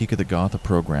whether Critique of the Gotha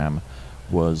program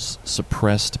was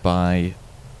suppressed by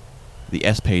the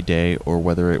SPD or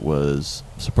whether it was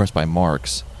suppressed by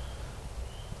Marx.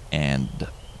 And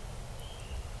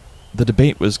the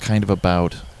debate was kind of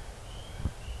about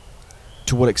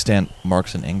to what extent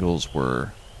Marx and Engels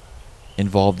were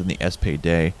involved in the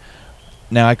SPD.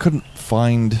 Now, I couldn't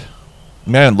find...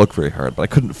 I didn't look very hard, but I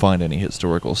couldn't find any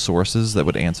historical sources that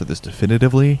would answer this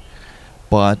definitively.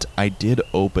 But I did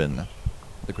open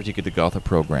the Critique of the Gotha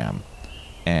program,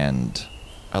 and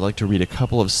I'd like to read a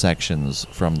couple of sections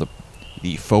from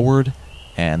the foreword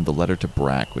and the letter to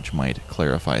Brack, which might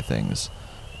clarify things.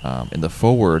 In the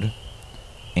foreword,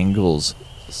 Engels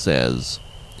says,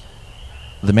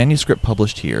 "The manuscript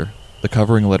published here, the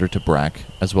covering letter to Brack,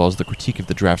 as well as the critique of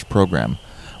the draft program,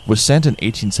 was sent in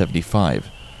 1875,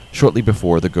 shortly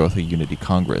before the Gotha Unity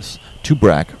Congress, to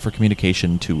Brack for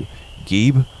communication to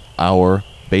Gabe Auer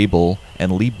Bebel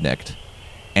and Liebknecht,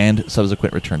 and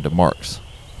subsequent return to Marx.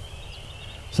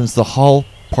 Since the Hall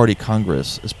Party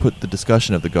Congress has put the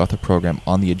discussion of the Gotha program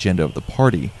on the agenda of the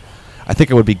party, I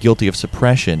think I would be guilty of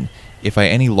suppression if I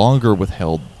any longer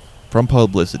withheld from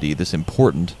publicity this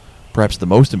important, perhaps the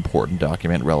most important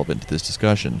document relevant to this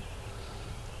discussion.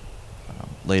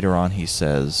 Later on, he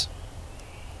says,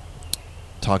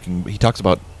 he talks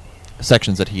about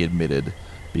sections that he admitted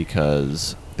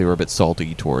because they were a bit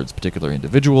salty towards particular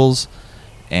individuals,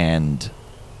 and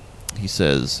he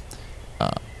says,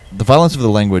 the violence of the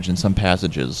language in some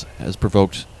passages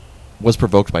was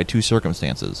provoked by two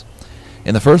circumstances.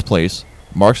 In the first place,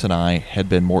 Marx and I had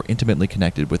been more intimately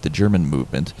connected with the German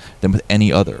movement than with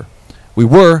any other. We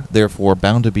were, therefore,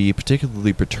 bound to be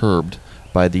particularly perturbed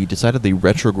by the decidedly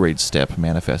retrograde step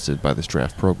manifested by this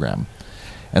draft program.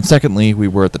 And secondly, we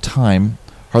were at the time,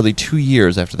 hardly 2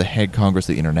 years after the Hague Congress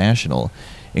of the International,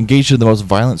 engaged in the most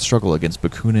violent struggle against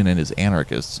Bakunin and his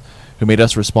anarchists, who made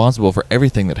us responsible for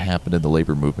everything that happened in the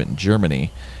labor movement in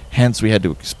Germany. Hence, we had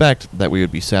to expect that we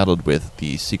would be saddled with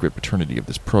the secret paternity of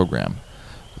this program.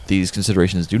 These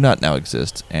considerations do not now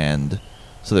exist, and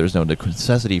so there is no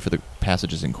necessity for the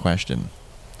passages in question.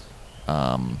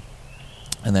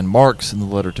 And then Marx, in the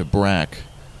letter to Brack,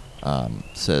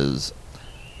 says,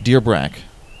 Dear Brack,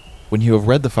 when you have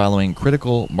read the following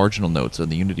critical marginal notes on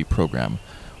the Unity program,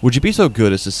 would you be so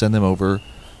good as to send them over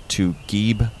to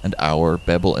Gieb and Auer,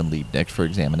 Bebel, and Liebknecht for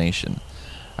examination?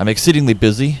 I'm exceedingly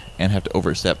busy and have to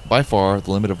overstep by far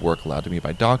the limit of work allowed to me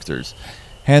by doctors.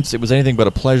 Hence, it was anything but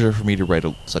a pleasure for me to write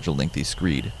such a lengthy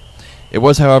screed. It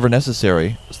was, however,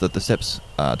 necessary so that the steps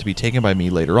to be taken by me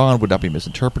later on would not be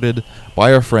misinterpreted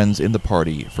by our friends in the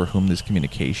party for whom this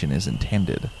communication is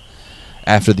intended.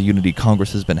 After the Unity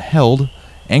Congress has been held,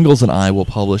 Engels and I will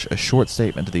publish a short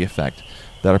statement to the effect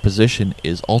that our position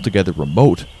is altogether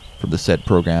remote from the said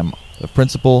program of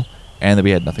principle, and that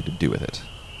we had nothing to do with it.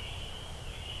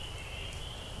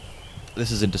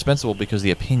 This is indispensable because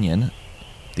the opinion,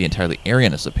 the entirely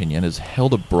Aryanist opinion, is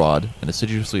held abroad and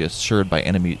assiduously nurtured by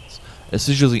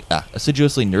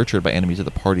enemies of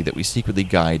the party that we secretly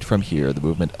guide from here the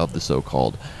movement of the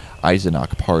so-called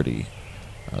Eisenach Party,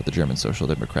 the German Social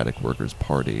Democratic Workers'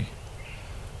 Party.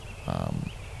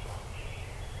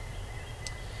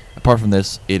 Apart from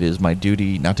this, it is my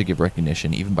duty not to give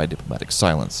recognition, even by diplomatic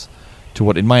silence, to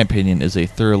what, in my opinion, is a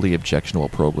thoroughly objectionable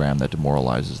program that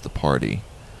demoralizes the party.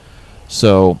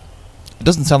 So, it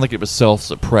doesn't sound like it was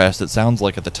self-suppressed. It sounds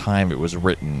like at the time it was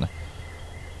written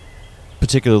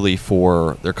particularly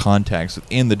for their contacts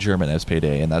within the German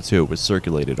SPD, and that's who it was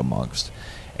circulated amongst.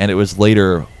 And it was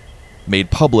later made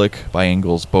public by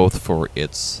Engels both for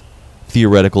its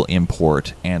theoretical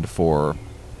import and for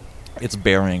its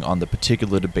bearing on the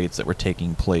particular debates that were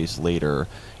taking place later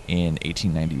in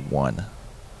 1891.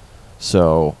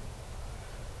 So,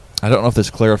 I don't know if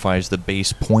this clarifies the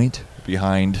base point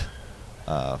behind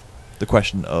the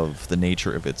question of the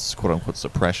nature of its quote-unquote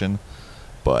suppression,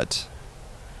 but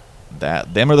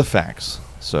them are the facts.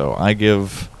 So I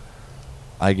give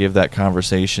that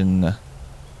conversation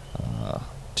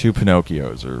 2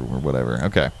 Pinocchios or whatever.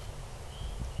 Okay.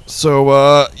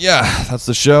 So yeah, that's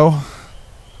the show.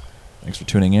 Thanks for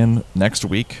tuning in. Next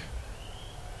week,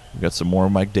 we've got some more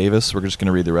Mike Davis. We're just going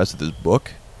to read the rest of this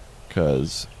book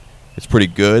because it's pretty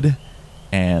good,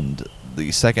 and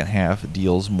the second half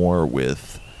deals more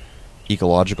with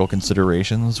ecological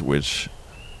considerations, which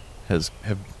have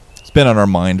been on our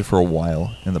mind for a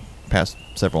while in the past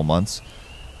several months.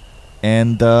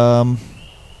 And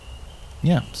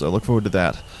yeah, so I look forward to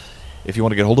that. If you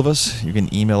want to get hold of us, you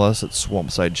can email us at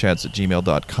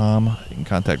swampsidechats@gmail.com. You can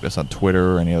contact us on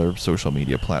Twitter or any other social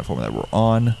media platform that we're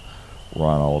on. We're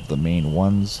on all of the main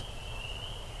ones.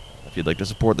 If you'd like to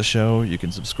support the show, you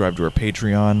can subscribe to our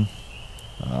Patreon.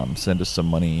 Send us some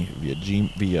money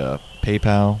via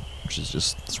PayPal, which is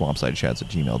just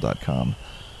swampsidechats@gmail.com.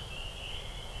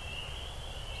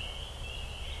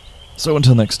 So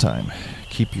until next time,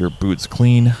 keep your boots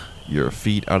clean, your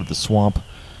feet out of the swamp,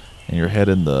 and your head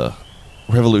in the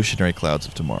revolutionary clouds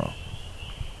of tomorrow.